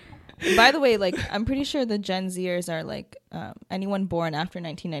 By the way, like I'm pretty sure the Gen Zers are like anyone born after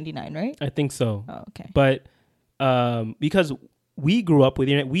 1999, right? I think so. Oh, okay. But because we grew up with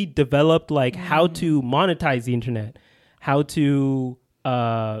the internet, we developed like how to monetize the internet, how to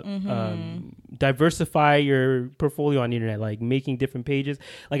diversify your portfolio on the internet, like making different pages.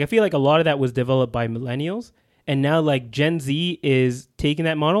 Like I feel like a lot of that was developed by millennials. And now like Gen Z is taking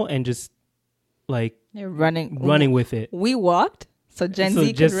that model and just like they're running with it. We walked, so Gen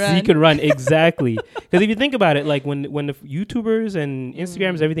Z just could run. Z could run exactly. Because if you think about it, like when the YouTubers and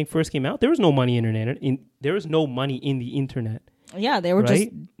Instagrams everything first came out, there was no money there was no money in the internet. Yeah, they were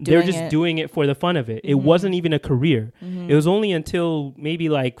right? doing it for the fun of it. It wasn't even a career. It was only until maybe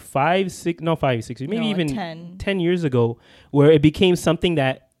like 6 years, maybe even 10 years ago, where it became something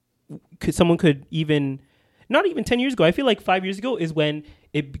that someone could even. not even 10 years ago. I feel like 5 years ago is when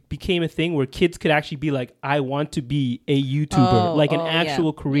it became a thing where kids could actually be like, I want to be a YouTuber, like an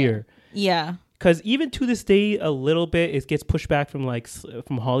actual career. Yeah. Because even to this day, a little bit, it gets pushed back from like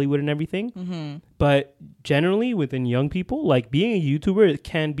from Hollywood and everything. But generally within young people, like being a YouTuber, it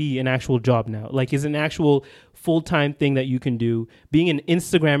can be an actual job now. Like is an actual full-time thing that you can do. Being an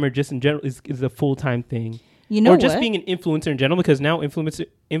Instagrammer just in general is a full-time thing. You know, or just being an influencer in general, because now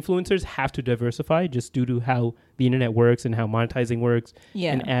influencers have to diversify just due to how the internet works and how monetizing works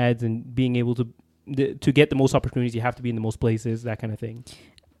and ads and being able to get the most opportunities. You have to be in the most places, that kind of thing.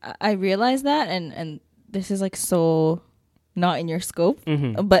 I realize that, and this is like so not in your scope,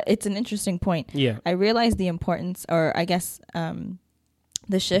 but it's an interesting point. Yeah, I realize the importance, or I guess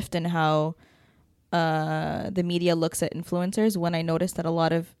the shift in how the media looks at influencers when I noticed that a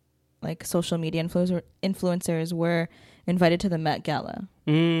lot of like social media influencers were invited to the Met Gala.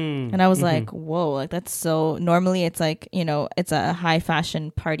 And I was like, whoa, like that's so, normally it's like, you know, it's a high fashion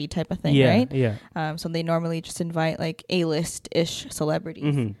party type of thing, right? Yeah. So they normally just invite like A-list-ish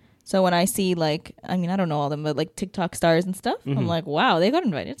celebrities. So when I see like, I mean, I don't know all them, but like TikTok stars and stuff, I'm like, wow, they got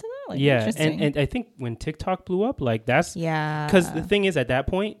invited to that? Like, interesting. And I think when TikTok blew up, like that's... Yeah. Because the thing is, at that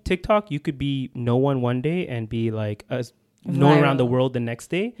point, TikTok, you could be no one one day and be like known around the world the next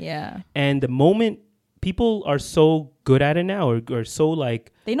day. Yeah. And the moment people are so good at it now, or so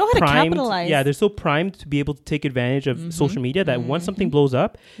like they know how to capitalize. Yeah, they're so primed to be able to take advantage of social media that once something blows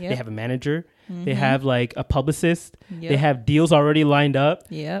up, they have a manager, they have like a publicist, they have deals already lined up.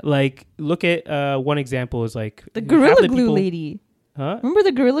 Yeah. Like look at one example is like the Gorilla Glue lady. Huh? Remember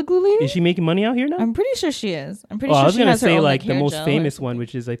the Gorilla Glue lady? Is she making money out here now? I'm pretty sure she is. I'm pretty sure I was she has gonna say her own, like the hair most gel famous one,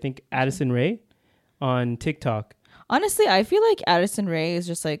 which is I think Addison Rae on TikTok. Honestly, I feel like Addison Rae is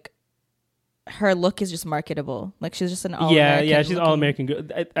just like, her look is just marketable. Like she's just an all-American. Yeah, she's all American girl.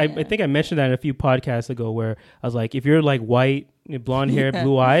 I think I mentioned that a few podcasts ago where I was like, if you're like white, blonde hair,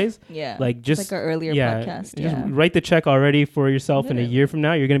 blue eyes, like just like our earlier podcast. Just write the check already for yourself. In a year from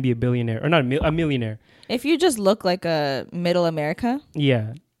now, you're gonna be a billionaire, or not a millionaire. If you just look like a middle America,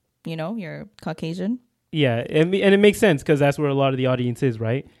 you know, you're Caucasian. Yeah, and it makes sense because that's where a lot of the audience is,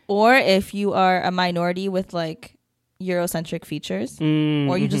 right? Or if you are a minority with like Eurocentric features,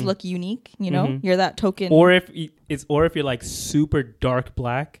 or you just look unique, you know, you're that token. Or if you're like super dark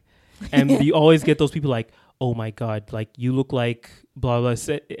black, and you always get those people like, oh my god, like you look like blah blah.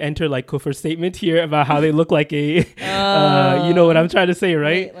 Enter like Kufr's statement here about how they look like a, you know what I'm trying to say,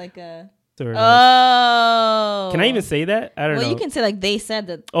 right? Like a. Can I even say that? I don't know. Well, you can say like they said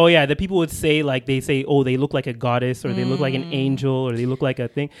that. Oh yeah, the people would say like they say, oh, they look like a goddess, or they look like an angel, or they look like a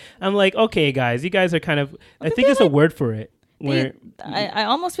thing. I'm like, okay, guys, you guys are kind of. I think there's a word for it. Where I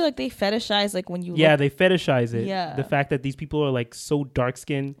almost feel like they fetishize like when you. Yeah, they fetishize it. Yeah. The fact that these people are like so dark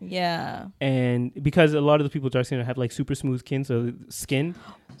skinned. Yeah. And because a lot of the people dark skinned have like super smooth skin,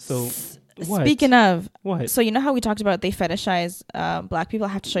 so. What? Speaking of, what? So you know how we talked about they fetishize black people? I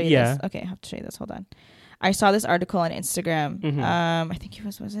have to show you this. Okay, I have to show you this. Hold on. I saw this article on Instagram. I think it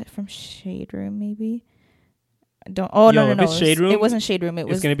was it from Shade Room maybe? No. If it's Shade Room, it wasn't Shade Room.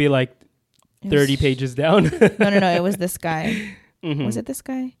 It's going to be like 30 pages down. No. It was this guy. Was it this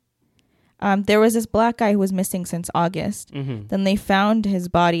guy? There was this black guy who was missing since August. Then they found his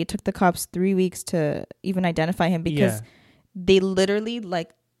body. It took the cops 3 weeks to even identify him because they literally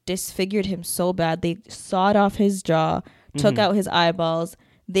like disfigured him so bad. They sawed off his jaw, took out his eyeballs.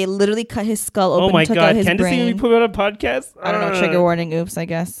 They literally cut his skull open. Oh my took god! Out his Can this brain. even put out a podcast? I don't know. Trigger warning. Oops. I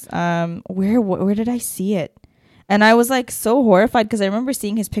guess. Where did I see it? And I was like so horrified because I remember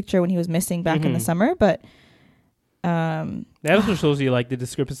seeing his picture when he was missing back in the summer. But that also shows you like the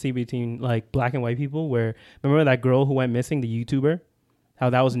discrepancy between like black and white people. Where remember that girl who went missing, the YouTuber? How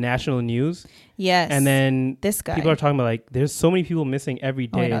that was national news. Yes. And then this guy. People are talking about like there's so many people missing every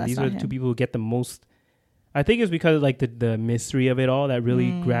day. And these are the two people who get the most. I think it's because of like the mystery of it all that really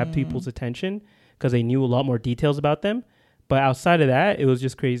grabbed people's attention because they knew a lot more details about them. But outside of that, it was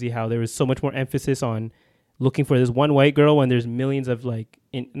just crazy how there was so much more emphasis on looking for this one white girl when there's millions of like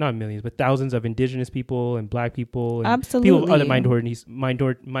not millions but thousands of indigenous people and black people and absolutely people of other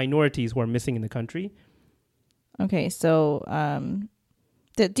minorities who are missing in the country. Okay, so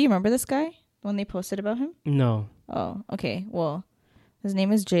do you remember this guy when they posted about him? No. Oh, okay. Well, his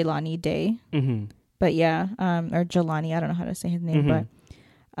name is Jelani Day. But yeah, or Jelani, I don't know how to say his name, but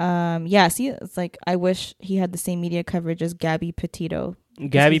see, it's like I wish he had the same media coverage as Gabby Petito.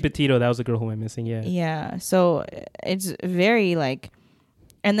 Gabby Petito, that was the girl who went missing, yeah. Yeah, so it's very like,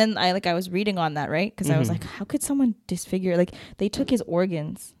 and then I was reading on that, right? Because I was like, how could someone disfigure? Like they took his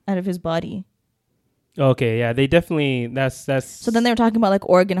organs out of his body. Okay, yeah, they definitely that's. So then they were talking about like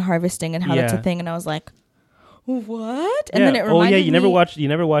organ harvesting and how that's a thing, and I was like, What? And then it reminded oh yeah, you me,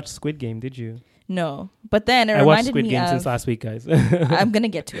 never watched Squid Game, did you? No, but then it I watched reminded Squid me Game of, since last week, guys. I'm gonna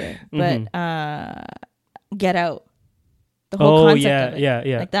get to it, but Get Out. The whole Oh concept yeah, of it.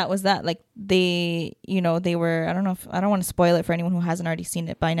 yeah. Like that was that. Like they, they were. I don't know if I don't want to spoil it for anyone who hasn't already seen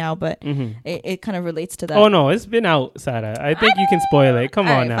it by now, but it kind of relates to that. Oh no, it's been out, Sarah. I think you can spoil it. Come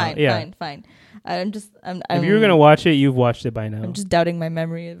on now. Fine. I'm if you were gonna watch it, you've watched it by now. I'm just doubting my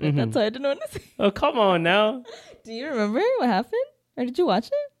memory of it. That's why I didn't want to say. Oh come on now. Do you remember what happened, or did you watch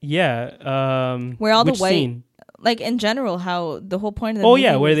it? Yeah. Where all the which white, scene? like in general, how the whole point of the movie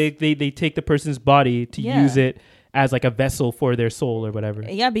where was, they take the person's body to use it as like a vessel for their soul or whatever.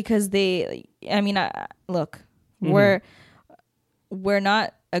 Yeah, because look, we're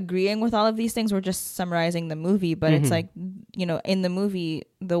not agreeing with all of these things. We're just summarizing the movie, but it's like, in the movie,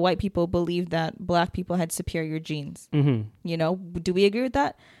 the white people believed that black people had superior genes. Do we agree with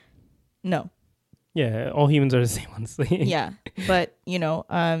that? No. Yeah, all humans are the same ones. Yeah, but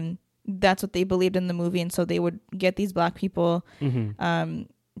that's what they believed in the movie, and so they would get these black people,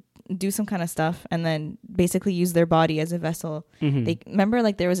 do some kind of stuff, and then basically use their body as a vessel. They remember,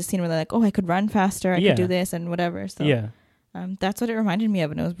 like, there was a scene where they're like, "Oh, I could run faster, I could do this and whatever." So that's what it reminded me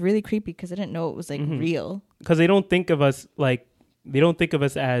of, and it was really creepy because I didn't know it was like real. Because they don't think of us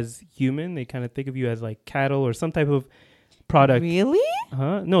as human. They kind of think of you as like cattle or some type of product. Really?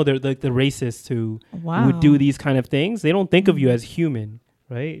 No, they're like the racists who would do these kind of things. They don't think of you as human,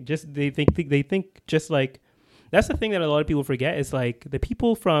 right? Just they think just like. That's the thing that a lot of people forget. Is like the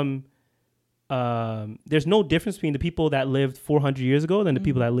people from, there's no difference between the people that lived 400 years ago than the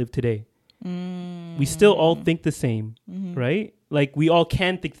people that live today. We still all think the same, right? Like we all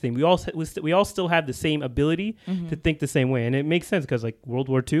can think the same. We all still have the same ability to think the same way, and it makes sense because like World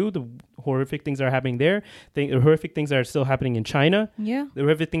War II, the horrific things that are happening there, the horrific things that are still happening in China, the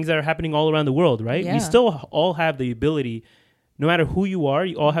horrific things that are happening all around the world, right? We still all have the ability, no matter who you are,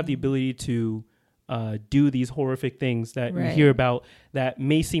 you all have the ability to do these horrific things that we hear about that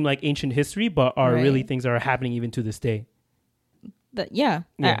may seem like ancient history, but are really things that are happening even to this day.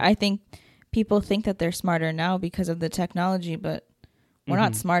 I think people think that they're smarter now because of the technology, but we're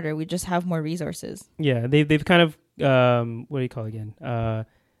not smarter. We just have more resources. Yeah, they've kind of what do you call it again?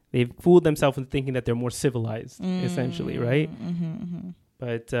 They've fooled themselves into thinking that they're more civilized, essentially, right?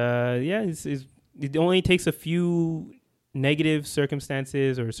 But it only takes a few negative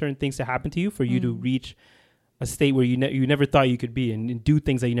circumstances or certain things to happen to you for you to reach a state where you never thought you could be and do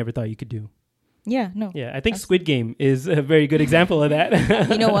things that you never thought you could do. I think Squid Game is a very good example of that.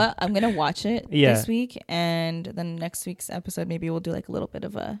 You know what, I'm gonna watch it this week, and then next week's episode maybe we'll do like a little bit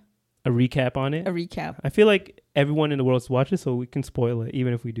of a recap on it. I feel like everyone in the world's watched it, so we can spoil it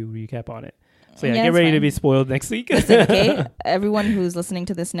even if we do recap on it. So get ready to be spoiled next week. Listen, okay, everyone who's listening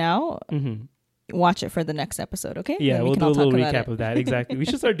to this now, watch it for for the next episode, okay? Yeah, we'll do a little recap of that. Exactly. We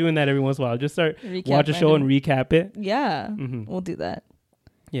should start doing that every once in a while. Just watch a show and recap it. Yeah, we'll do that.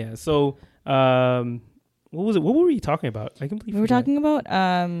 Yeah. So, what was it? What were we talking about? I completely. We were talking about.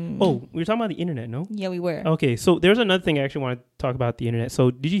 we were talking about the internet. No. Yeah, we were. Okay, so there's another thing I actually want to talk about the internet.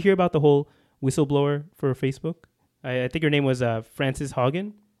 So, did you hear about the whole whistleblower for Facebook? I think her name was Frances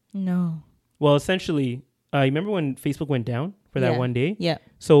Haugen. No. Well, essentially, you remember when Facebook went down for that one day? Yeah.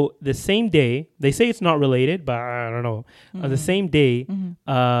 So the same day, they say it's not related, but I don't know. The same day,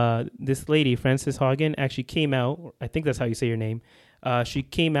 this lady, Frances Haugen, actually came out. I think that's how you say your name. She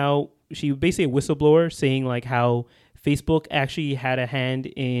came out. She was basically a whistleblower saying like how Facebook actually had a hand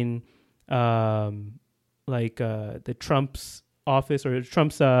in the Trump's office or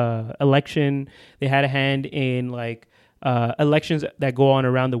Trump's election. They had a hand in like elections that go on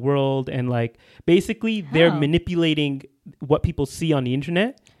around the world, and like basically they're manipulating what people see on the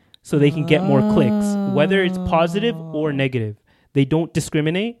internet so they can get more clicks, whether it's positive or negative. They don't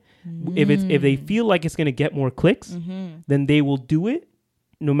discriminate. If they feel like it's going to get more clicks, then they will do it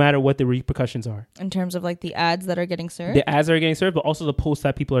no matter what the repercussions are. In terms of like the ads that are getting served? The ads that are getting served, but also the posts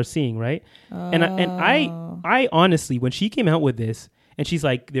that people are seeing, right? And I honestly, when she came out with this, and she's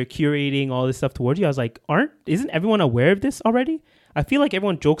like, they're curating all this stuff towards you, I was like, isn't everyone aware of this already? I feel like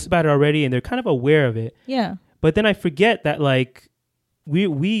everyone jokes about it already, and they're kind of aware of it. Yeah. But then I forget that like,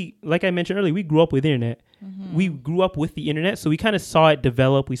 we like I mentioned earlier, we grew up with the internet. We grew up with the internet, so we kind of saw it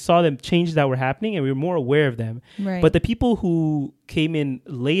develop. We saw them changes that were happening, and we were more aware of them. Right. But the people who came in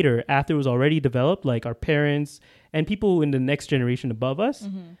later, after it was already developed, like our parents and people in the next generation above us,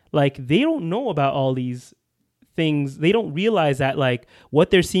 like they don't know about all these things. They don't realize that like what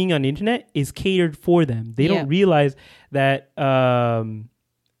they're seeing on the internet is catered for them. They don't realize that a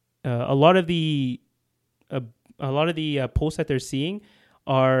lot of the posts that they're seeing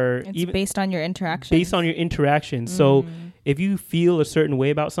are it's based on your interactions. Based on your interactions. So if you feel a certain way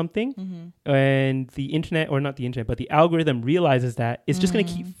about something and the internet, or not the internet, but the algorithm realizes that, it's just going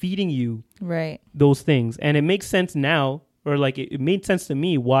to keep feeding you those things. And it makes sense now, or like it made sense to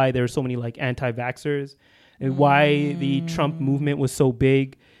me why there are so many like anti-vaxxers, and why the Trump movement was so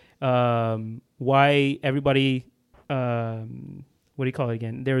big, why everybody, what do you call it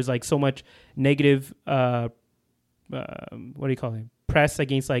again? There was like so much negative, what do you call it? Press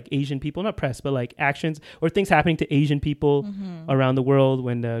against like Asian people, not press, but like actions or things happening to Asian people around the world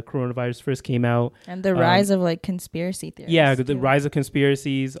when the coronavirus first came out. And the rise of like conspiracy theories. Yeah, the rise of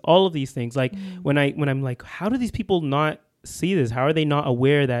conspiracies, all of these things. Like when I'm like, how do these people not see this? How are they not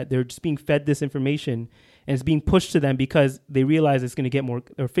aware that they're just being fed this information and it's being pushed to them because they realize it's going to get more,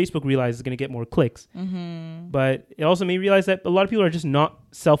 or Facebook realizes it's going to get more clicks. But it also made me realize that a lot of people are just not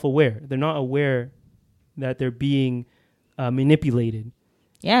self-aware. They're not aware that they're being manipulated.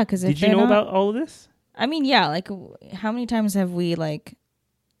 Yeah, because did you know about all of this? I mean, yeah, like how many times have we like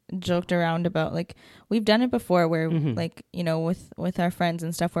joked around about, like, we've done it before where like, you know, with our friends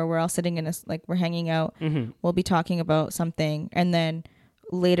and stuff, where we're all sitting in a, like, we're hanging out, we'll be talking about something, and then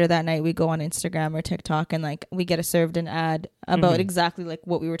later that night we go on Instagram or TikTok and like we get served an ad about exactly like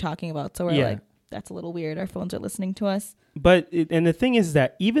what we were talking about. So we're like, that's a little weird. Our phones are listening to us. But and the thing is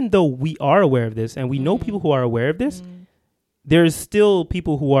that even though we are aware of this and we know people who are aware of this, there's still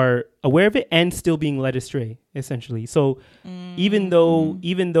people who are aware of it and still being led astray, essentially. So even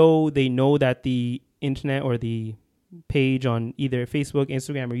though they know that the internet or the page on either Facebook,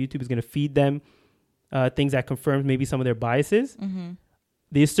 Instagram, or YouTube is going to feed them things that confirms maybe some of their biases,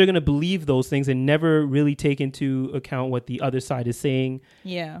 they're still going to believe those things and never really take into account what the other side is saying.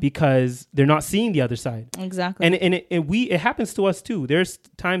 Yeah. Because they're not seeing the other side. Exactly. And it happens to us too. There's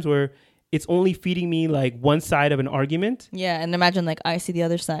times where it's only feeding me like one side of an argument. Yeah. And imagine like I see the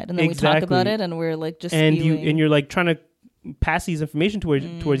other side and then we talk about it and we're like just you're like trying to pass these information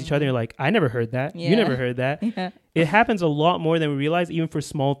towards each other. You're like, I never heard that. Yeah. You never heard that. Yeah. It happens a lot more than we realize, even for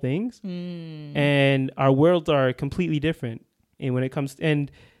small things. And our worlds are completely different. And when it comes to, and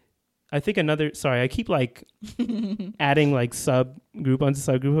I think I keep like adding like subgroup onto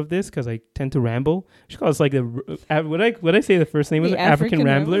subgroup of this because I tend to ramble. I should call this like what I say the first name was African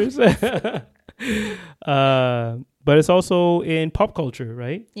Ramblers. But it's also in pop culture,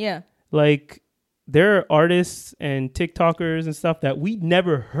 right? Yeah. Like there are artists and TikTokers and stuff that we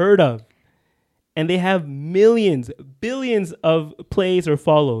never heard of. And they have millions, billions of plays or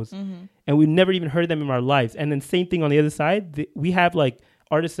follows. And we've never even heard them in our lives. And then same thing on the other side. We have like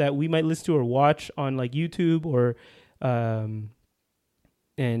artists that we might listen to or watch on like YouTube or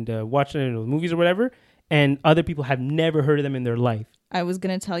watch movies or whatever. And other people have never heard of them in their life. I was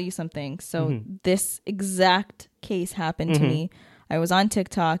going to tell you something. So this exact case happened to me. I was on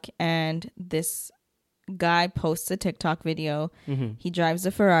TikTok and this guy posts a TikTok video. He drives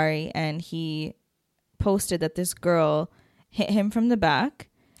a Ferrari and he posted that this girl hit him from the back.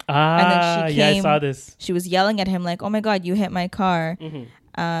 And then she came, I saw this. She was yelling at him like, "Oh my God, you hit my car."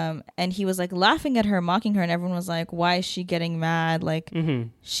 And he was like laughing at her, mocking her, and everyone was like, "Why is she getting mad? Like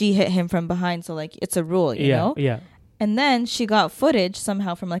she hit him from behind, so like it's a rule, you know?" Yeah. And then she got footage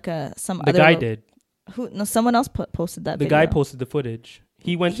somehow from like the guy did. Someone else posted that. The guy posted the footage.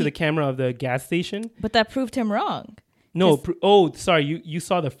 He went to the camera of the gas station, but that proved him wrong. No, sorry. You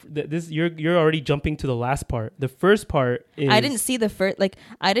saw this. You're already jumping to the last part. The first part is I didn't see the first. Like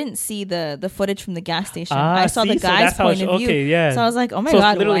I didn't see the footage from the gas station. I saw the guy's point of view. Okay, yeah. So I was like, oh my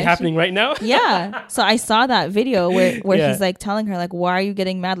God, it's literally happening right now. Yeah. So I saw that video where he's like telling her like, why are you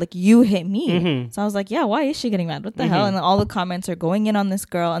getting mad? Like you hit me. So I was like, yeah, why is she getting mad? What the hell? And all the comments are going in on this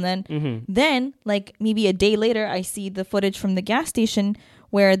girl. And then like maybe a day later, I see the footage from the gas station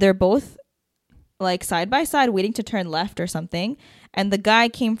where they're both like side by side waiting to turn left or something, and the guy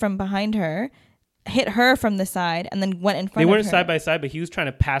came from behind her, hit her from the side, and then went in front of her. They weren't side by side, but he was trying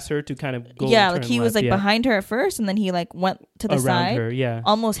to pass her to kind of go like he was like behind her at first, and then he like went to the side, her,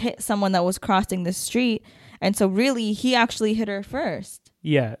 almost hit someone that was crossing the street, and so really he actually hit her first.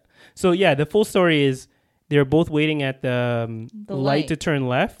 So the full story is they're both waiting at the light to turn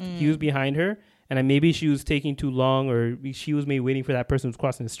left. He was behind her. And maybe she was taking too long, or she was maybe waiting for that person who's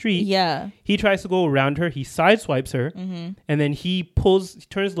crossing the street. Yeah. He tries to go around her. He sideswipes her. And then he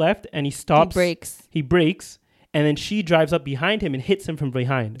turns left and he stops. He brakes. And then she drives up behind him and hits him from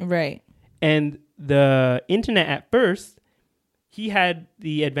behind. Right. And the internet at first, he had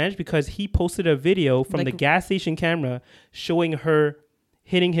the advantage because he posted a video from the gas station camera showing her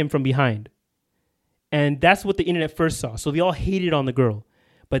hitting him from behind. And that's what the internet first saw. So they all hated on the girl.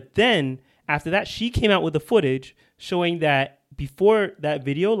 But then after that, she came out with the footage showing that before that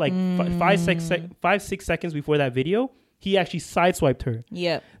video, like 5-6 seconds before that video, he actually sideswiped her.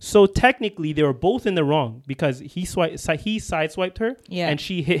 Yep. So technically, they were both in the wrong because he sideswiped her and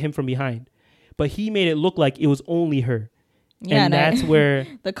she hit him from behind. But he made it look like it was only her. Yeah, and that's where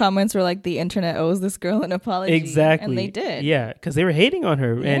the comments were like, the internet owes this girl an apology. Exactly. And they did. Yeah, because they were hating on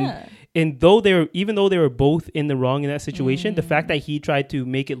her. Yeah. And even though they were both in the wrong in that situation, the fact that he tried to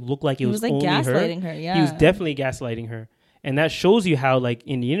make it look like it was like only gaslighting her. Yeah. He was definitely gaslighting her. And that shows you how, like,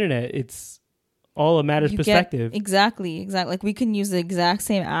 in the internet, it's all a matter of perspective. Exactly. Like, we can use the exact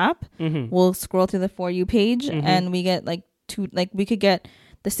same app. We'll scroll through the For You page and we get like we could get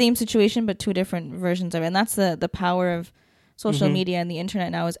the same situation but two different versions of it. And that's the power of social media and the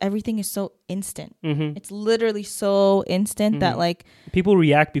internet now, is everything is so instant. It's literally so instant that, like, people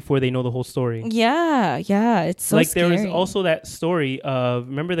react before they know the whole story. Yeah. It's so like scary. There was also that story of,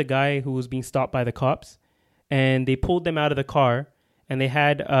 remember the guy who was being stopped by the cops and they pulled them out of the car and they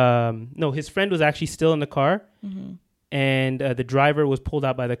had his friend was actually still in the car and the driver was pulled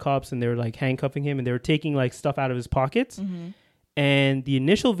out by the cops and they were like handcuffing him and they were taking like stuff out of his pockets. And the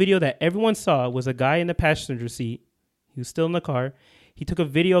initial video that everyone saw was a guy in the passenger seat. He was still in the car. He took a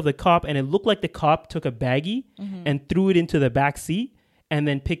video of the cop and it looked like the cop took a baggie and threw it into the back seat and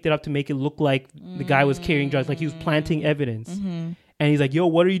then picked it up to make it look like the guy was carrying drugs, like he was planting evidence. And he's like, yo,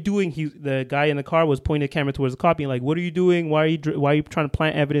 what are you doing? The guy in the car was pointing the camera towards the cop being like, what are you doing? Why are you trying to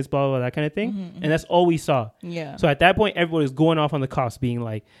plant evidence, blah, blah, blah, that kind of thing. And that's all we saw. Yeah. So at that point, everybody was going off on the cops being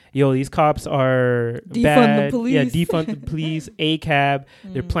like, yo, these cops are defund bad. The police. Yeah, defund the police, ACAB.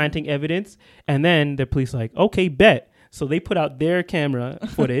 They're planting evidence. And then the police like, okay, bet. So they put out their camera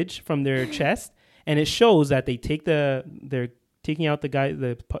footage from their chest, and it shows that they're taking out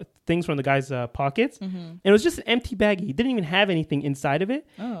the things from the guy's pockets, and it was just an empty baggie. He didn't even have anything inside of it,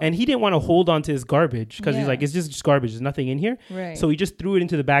 and he didn't want to hold on to his garbage because he's like, it's just garbage. There's nothing in here. Right. So he just threw it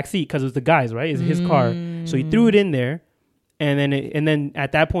into the back seat because it was the guy's, right? It's his car. So he threw it in there, and then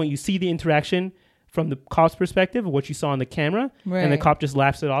at that point you see the interaction from the cop's perspective of what you saw on the camera, and the cop just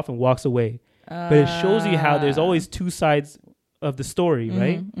laughs it off and walks away. But it shows you how there's always two sides of the story,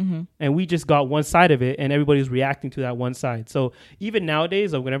 right? And we just got one side of it and everybody's reacting to that one side. So even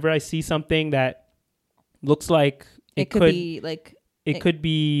nowadays, whenever I see something that looks like it could be like it could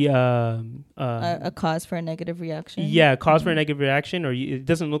be a cause for a negative reaction. Yeah, cause for a negative reaction, or it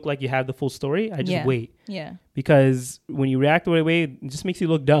doesn't look like you have the full story. I just wait. Yeah. Because when you react the way, it just makes you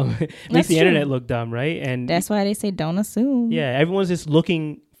look dumb. It makes the internet look dumb, right? And that's why they say don't assume. Yeah, everyone's just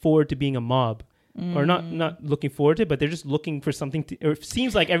looking forward to being a mob. Or not looking forward to it, but they're just looking for something to, or it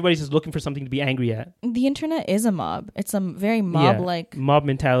seems like everybody's just looking for something to be angry at. The internet is a mob. It's a very mob-like mob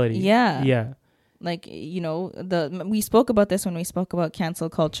mentality. Yeah. Yeah. Like, we spoke about this when we spoke about cancel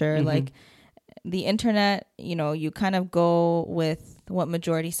culture. Like, the internet, you kind of go with what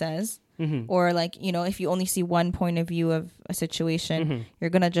majority says. Or like, if you only see one point of view of a situation, you're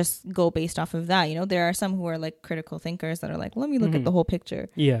going to just go based off of that. There are some who are like critical thinkers that are like, let me look at the whole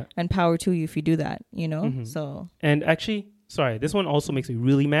picture. Yeah. And power to you if you do that, So. And actually, sorry, this one also makes me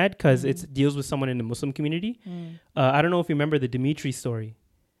really mad because it deals with someone in the Muslim community. I don't know if you remember the Dimitri story.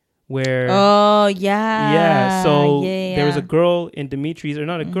 Where so there was a girl in Dimitri's, or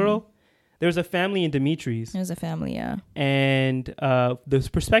not a girl, there was a family in Dimitri's. There was a family, yeah. And the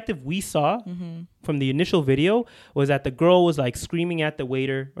perspective we saw from the initial video was that the girl was like screaming at the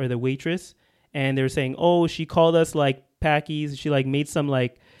waiter or the waitress, and they were saying, oh, she called us like Pakis. She like made some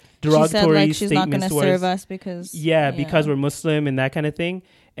like derogatory she said, like, she's statements not going to serve us because because we're Muslim and that kind of thing.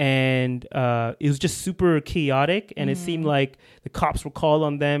 And it was just super chaotic, and it seemed like the cops were called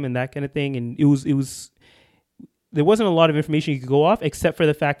on them and that kind of thing. And it was there wasn't a lot of information you could go off, except for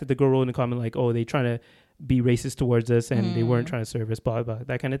the fact that the girl wrote in a comment like, oh, they trying to be racist towards us and they weren't trying to serve us, blah, blah,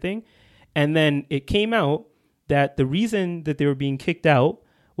 that kind of thing. And then it came out that the reason that they were being kicked out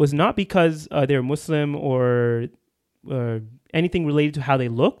was not because they were Muslim or anything related to how they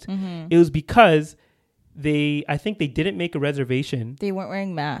looked. It was because I think they didn't make a reservation. They weren't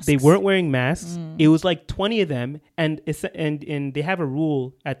wearing masks. It was like 20 of them, and they have a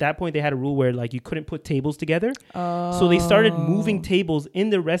rule. At that point, they had a rule where like you couldn't put tables together. So they started moving tables in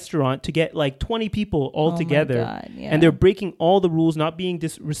the restaurant to get like 20 people all together. My God, yeah. And they're breaking all the rules, not being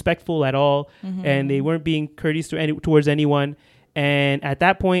disrespectful at all, and they weren't being courteous towards anyone. And at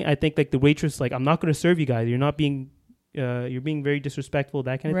that point, I think like the waitress like, I'm not going to serve you guys. You're being very disrespectful,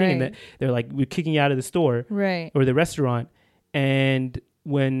 that kind of thing. And that they're like, we're kicking you out of the store, right, or the restaurant. And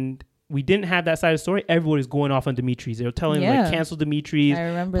when we didn't have that side of the story, everybody's going off on Dimitris. They were telling him, like, cancel Dimitris, I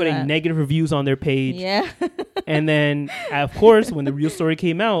remember putting that. negative reviews on their page. Yeah. And then, of course, when the real story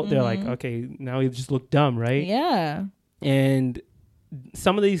came out, they're like, okay, now we just look dumb, right? Yeah. And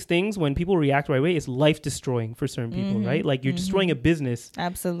some of these things, when people react right away, it's life destroying for certain people, right? Like, you're destroying a business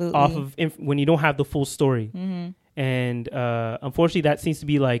Absolutely off of when you don't have the full story. And unfortunately, that seems to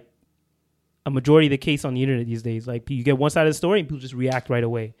be like a majority of the case on the internet these days. Like, you get one side of the story and people just react right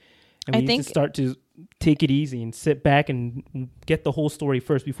away. And we need to start to take it easy and sit back and get the whole story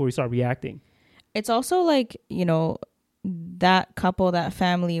first before we start reacting. It's also like, you know, that couple, that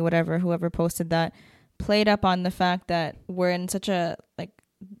family, whatever, whoever posted that, played up on the fact that we're in such a, like,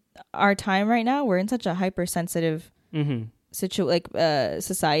 our time right now, we're in such a hypersensitive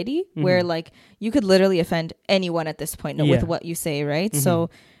society where, like, you could literally offend anyone at this point with what you say, right?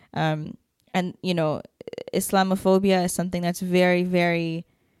 So and, you know, Islamophobia is something that's very, very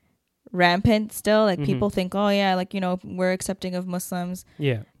rampant still. Like, people think, oh yeah, like, you know, we're accepting of Muslims.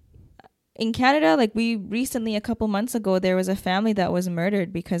 In Canada, like, we recently, a couple months ago, there was a family that was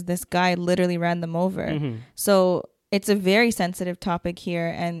murdered because this guy literally ran them over. So it's a very sensitive topic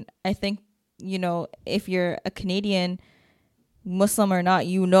here. And I think, you know, if you're a Canadian, Muslim or not,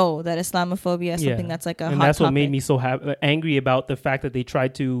 you know that Islamophobia is something that's like a hot topic. And that's what made me so angry about the fact that they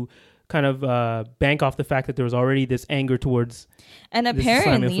tried to kind of bank off the fact that there was already this anger towards and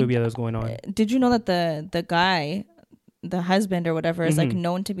apparently this Islamophobia that was going on. Did you know that the guy, the husband or whatever, is like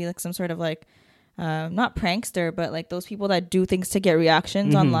known to be like some sort of like not prankster, but like those people that do things to get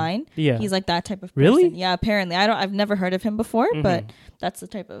reactions online? He's like that type of person. Really? Yeah, apparently. I've never heard of him before, but that's the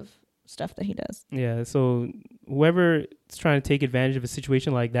type of stuff that he does. Yeah, so whoever is trying to take advantage of a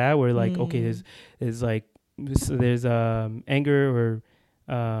situation like that, where like okay, there's anger or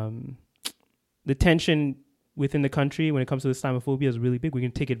the tension within the country when it comes to Islamophobia is really big. We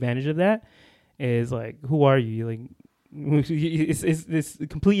can take advantage of that. Is like, who are you? Like, it's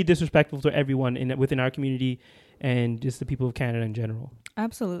completely disrespectful to everyone within our community and just the people of Canada in general.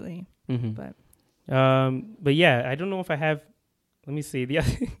 Absolutely. But yeah, I don't know if I have. Let me see. The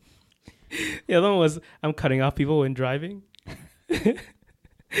other one was I'm cutting off people when driving.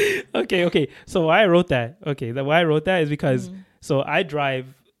 Okay. So why I wrote that? Okay, why I wrote that is because so I drive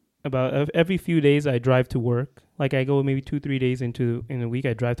about every few days. I drive to work. Like, I go maybe 2-3 days in a week.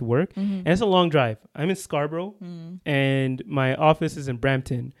 I drive to work, and it's a long drive. I'm in Scarborough, and my office is in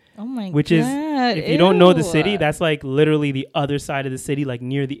Brampton. Oh my god! Which is, if you don't know the city, that's like literally the other side of the city, like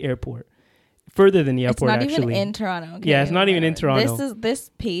near the airport, further than the airport. It's not actually even in Toronto. Okay? Yeah, it's not even in Toronto.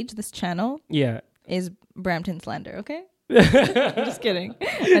 This channel. Yeah, is Brampton slander. Okay. I'm just kidding.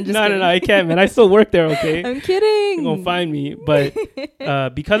 No, I can't, man. I still work there, okay? I'm kidding. You're gonna find me. But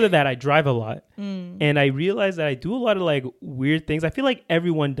because of that, I drive a lot. And I realize that I do a lot of like weird things. I feel like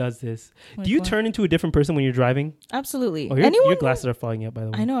everyone does this. Like, do you turn into a different person when you're driving? Absolutely. Oh, your glasses are fogging up, by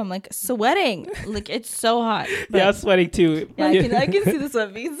the way. I know. I'm like sweating. Like, it's so hot. Yeah, I'm sweating too. Yeah, I can see the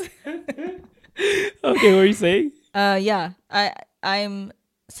sweat beads. Okay, what are you saying? Yeah. I'm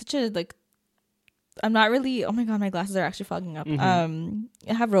such a like, I'm not really. Oh my god, my glasses are actually fogging up.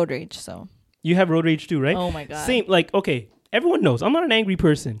 I have road rage, so. You have road rage too, right? Oh my god. Same. Like, okay, everyone knows I'm not an angry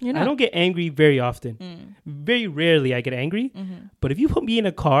person. You're not. I don't get angry very often. Very rarely I get angry. But if you put me in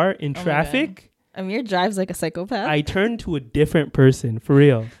a car in traffic, Amir drives like a psychopath. I turn to a different person for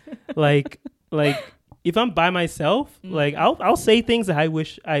real. like if I'm by myself, like I'll say things that I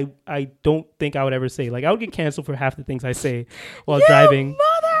wish I don't think I would ever say. Like, I would get canceled for half the things I say while driving.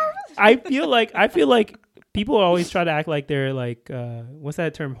 Mother! I feel like people always try to act like they're like, what's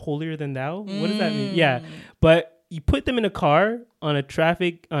that term? Holier than thou? What does that mean? Yeah. But you put them in a car on a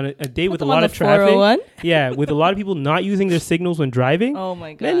day with a lot of traffic. Yeah. With a lot of people not using their signals when driving. Oh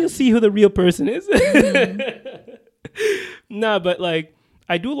my God. Then you'll see who the real person is. Nah, but like,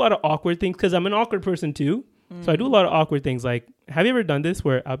 I do a lot of awkward things because I'm an awkward person too. So I do a lot of awkward things. Like, have you ever done this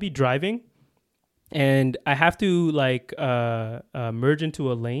where I'll be driving and I have to like merge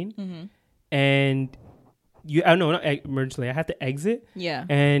into a lane, and not merge lane. I have to exit. Yeah.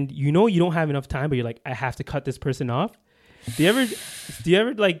 And you don't have enough time, but you're like, I have to cut this person off. Do you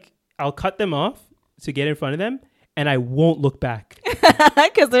ever like, I'll cut them off to get in front of them, and I won't look back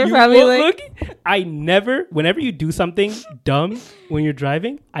because they're probably like. Whenever you do something dumb when you're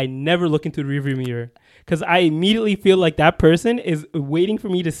driving, I never look into the rearview mirror. Because I immediately feel like that person is waiting for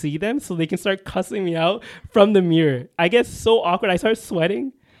me to see them so they can start cussing me out from the mirror. I get so awkward. I start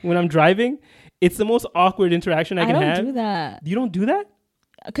sweating when I'm driving. It's the most awkward interaction I can have. I don't do that. You don't do that?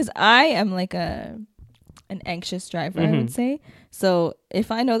 Because I am like an anxious driver, I would say. So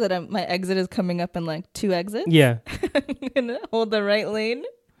if I know that my exit is coming up in like 2 exits, yeah, I'm going to hold the right lane.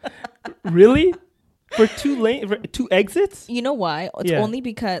 Really? For two exits? You know why? It's only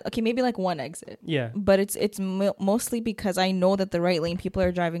because maybe like one exit. Yeah. But it's mostly because I know that the right lane people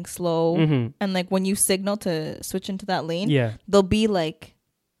are driving slow, and like when you signal to switch into that lane, they'll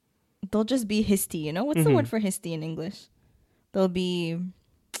just be histy. You know what's the word for histy in English? They'll be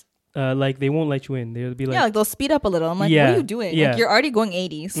like they won't let you in. They'll be like, like they'll speed up a little. I'm like, what are you doing? Yeah. Like you're already going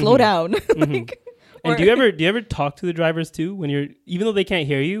 80. Slow down. And do you ever talk to the drivers too when you're, even though they can't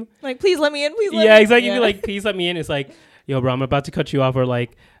hear you? Like, please let me in. Please let me in. Yeah, exactly. You'd be like, please let me in. It's like, yo, bro, I'm about to cut you off. Or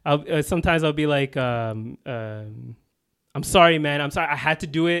like, sometimes I'll be like, I'm sorry, man. I'm sorry. I had to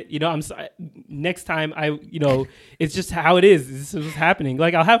do it. You know, I'm sorry. Next time it's just how it is. This is what's happening.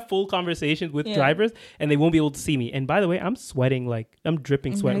 Like I'll have full conversations with drivers and they won't be able to see me. And by the way, I'm sweating, like I'm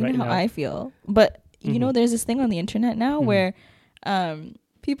dripping sweat right now. How I feel. But you know, there's this thing on the internet now where,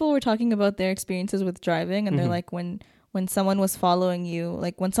 people were talking about their experiences with driving, and they're like, when someone was following you,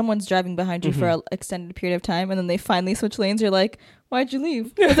 like when someone's driving behind you for an extended period of time, and then they finally switch lanes, you're like, why'd you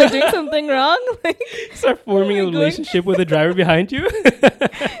leave? Was I doing something wrong? Like, start forming a relationship with the driver behind you.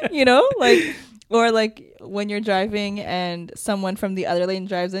 You know, like, or like when you're driving and someone from the other lane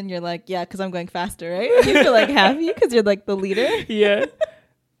drives in, you're like, yeah, because I'm going faster, right? And you feel like happy because you're like the leader. Yeah,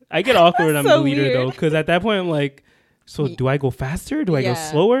 I get awkward when I'm the leader weird. though, because at that point I'm like, so do I go faster? Do I go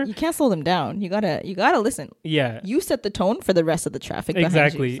slower? You can't slow them down. You gotta listen. Yeah. You set the tone for the rest of the traffic.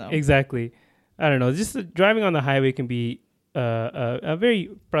 Exactly. Behind you, so. Exactly. I don't know. Just driving on the highway can be a very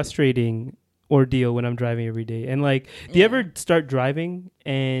frustrating ordeal when I'm driving every day. And like, do you ever start driving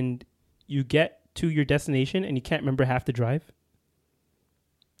and you get to your destination and you can't remember half the drive?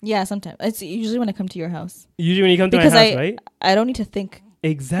 Yeah, sometimes. It's usually when I come to your house. Usually when you come to my house, right? I don't need to think.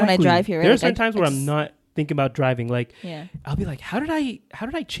 Exactly. When I drive here, right? There are certain times where I'm not thinking about driving. Like, I'll be like, how did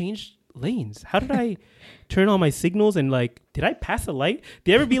I change lanes? How did I turn on my signals? And like, did I pass a light?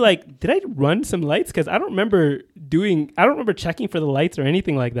 Do you ever be like, did I run some lights? Because I don't remember checking for the lights or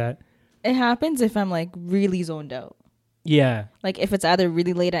anything like that. It happens if I'm like really zoned out. Yeah. Like if it's either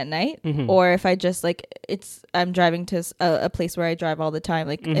really late at night or if I just like, I'm driving to a place where I drive all the time.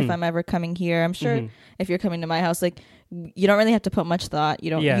 Like if I'm ever coming here, I'm sure if you're coming to my house, like you don't really have to put much thought.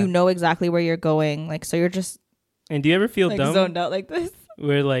 You know exactly where you're going. Like, so you're just. And do you ever feel like dumb? Zoned out like this?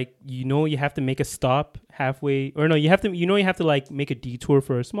 Where like, you have to make a stop halfway, or no, you have to like make a detour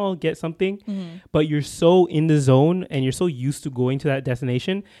for get something, but you're so in the zone and you're so used to going to that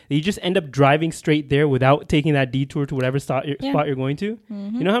destination that you just end up driving straight there without taking that detour to whatever spot you're going to.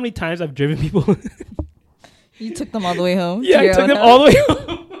 You know how many times I've driven people? You took them all the way home? Yeah, I took them all the way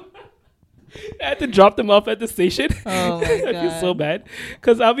home. I had to drop them off at the station. Oh my God. I feel so bad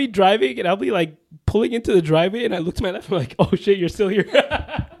because I'll be driving and I'll be like pulling into the driveway and I look to my left and I'm like, oh shit, you're still here.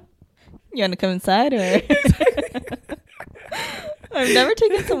 You want to come inside or? I've never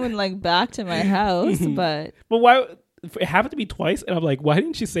taken someone like back to my house, but why? It happened to me twice, and I'm like, why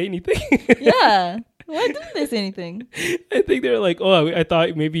didn't you say anything? Yeah, why didn't they say anything? I think they're like, oh, I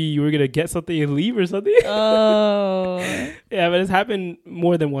thought maybe you were gonna get something and leave or something. Oh, yeah, but it's happened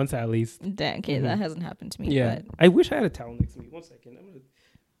more than once at least. Damn, okay, that hasn't happened to me. Yeah, but I wish I had a towel next to me. 1 second, I'm gonna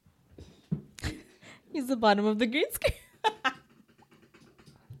use the bottom of the green screen.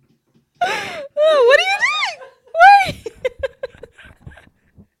 Oh, what are you doing? Why?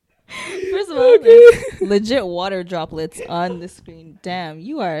 First of all, there's legit water droplets on the screen. Damn,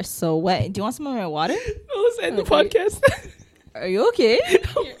 you are so wet. Do you want some of my water? Oh, let's end the podcast. Are you okay?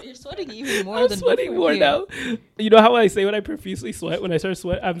 You're sweating even more. I'm sweating more now. You know how I say when I profusely sweat? When I start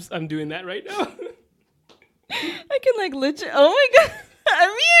sweat, I'm doing that right now. I can like legit. Oh my God,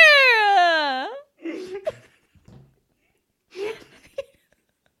 Amir!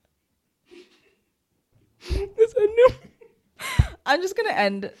 I'm just gonna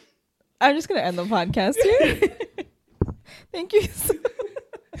end the podcast here. Thank you. Okay.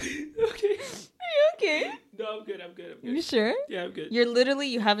 Are you okay? No, I'm good. You sure? Yeah, I'm good.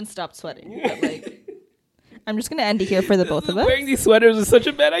 You haven't stopped sweating. But like, I'm just gonna end it here for the both of us. Wearing these sweaters is such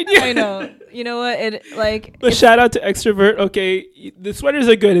a bad idea. I know. You know what? But shout out to Extrovert. Okay, the sweaters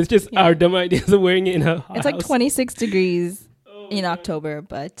are good. It's just our dumb ideas of wearing it in a hot house. Like 26 degrees in October,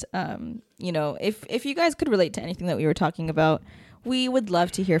 but if you guys could relate to anything that we were talking about, we would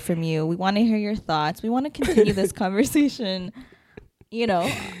love to hear from you. We want to hear your thoughts. We want to continue this conversation,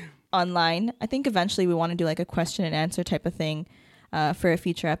 online. I think eventually we want to do like a question and answer type of thing for a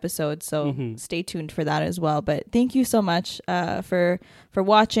future episode. So stay tuned for that as well. But thank you so much for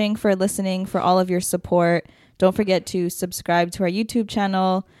watching, for listening, for all of your support. Don't forget to subscribe to our YouTube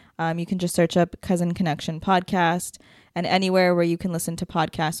channel. You can just search up Cousin Connection Podcast. And anywhere where you can listen to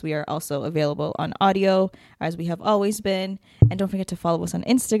podcasts, we are also available on audio, as we have always been. And don't forget to follow us on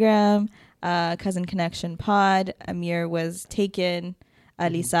Instagram, Cousin Connection Pod. Amir was taken,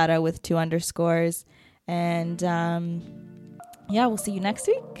 Alisara with 2 underscores. And yeah, we'll see you next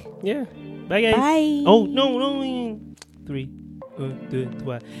week. Yeah. Bye, guys. Bye. Oh, no. 3, 2,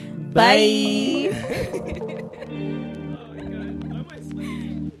 3. Bye.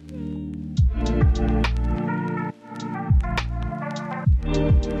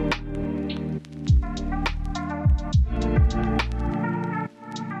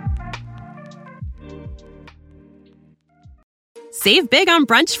 Save big on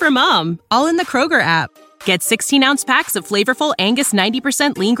brunch for mom, all in the Kroger app. Get 16-ounce packs of flavorful Angus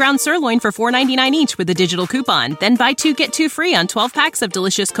 90% lean ground sirloin for $4.99 each with a digital coupon. Then buy 2, get 2 free on 12 packs of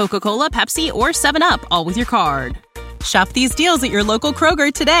delicious Coca-Cola, Pepsi, or 7-Up, all with your card. Shop these deals at your local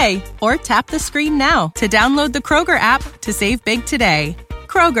Kroger today, or tap the screen now to download the Kroger app to save big today.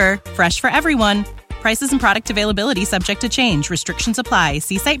 Kroger, fresh for everyone. Prices and product availability subject to change. Restrictions apply.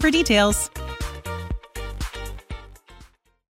 See site for details.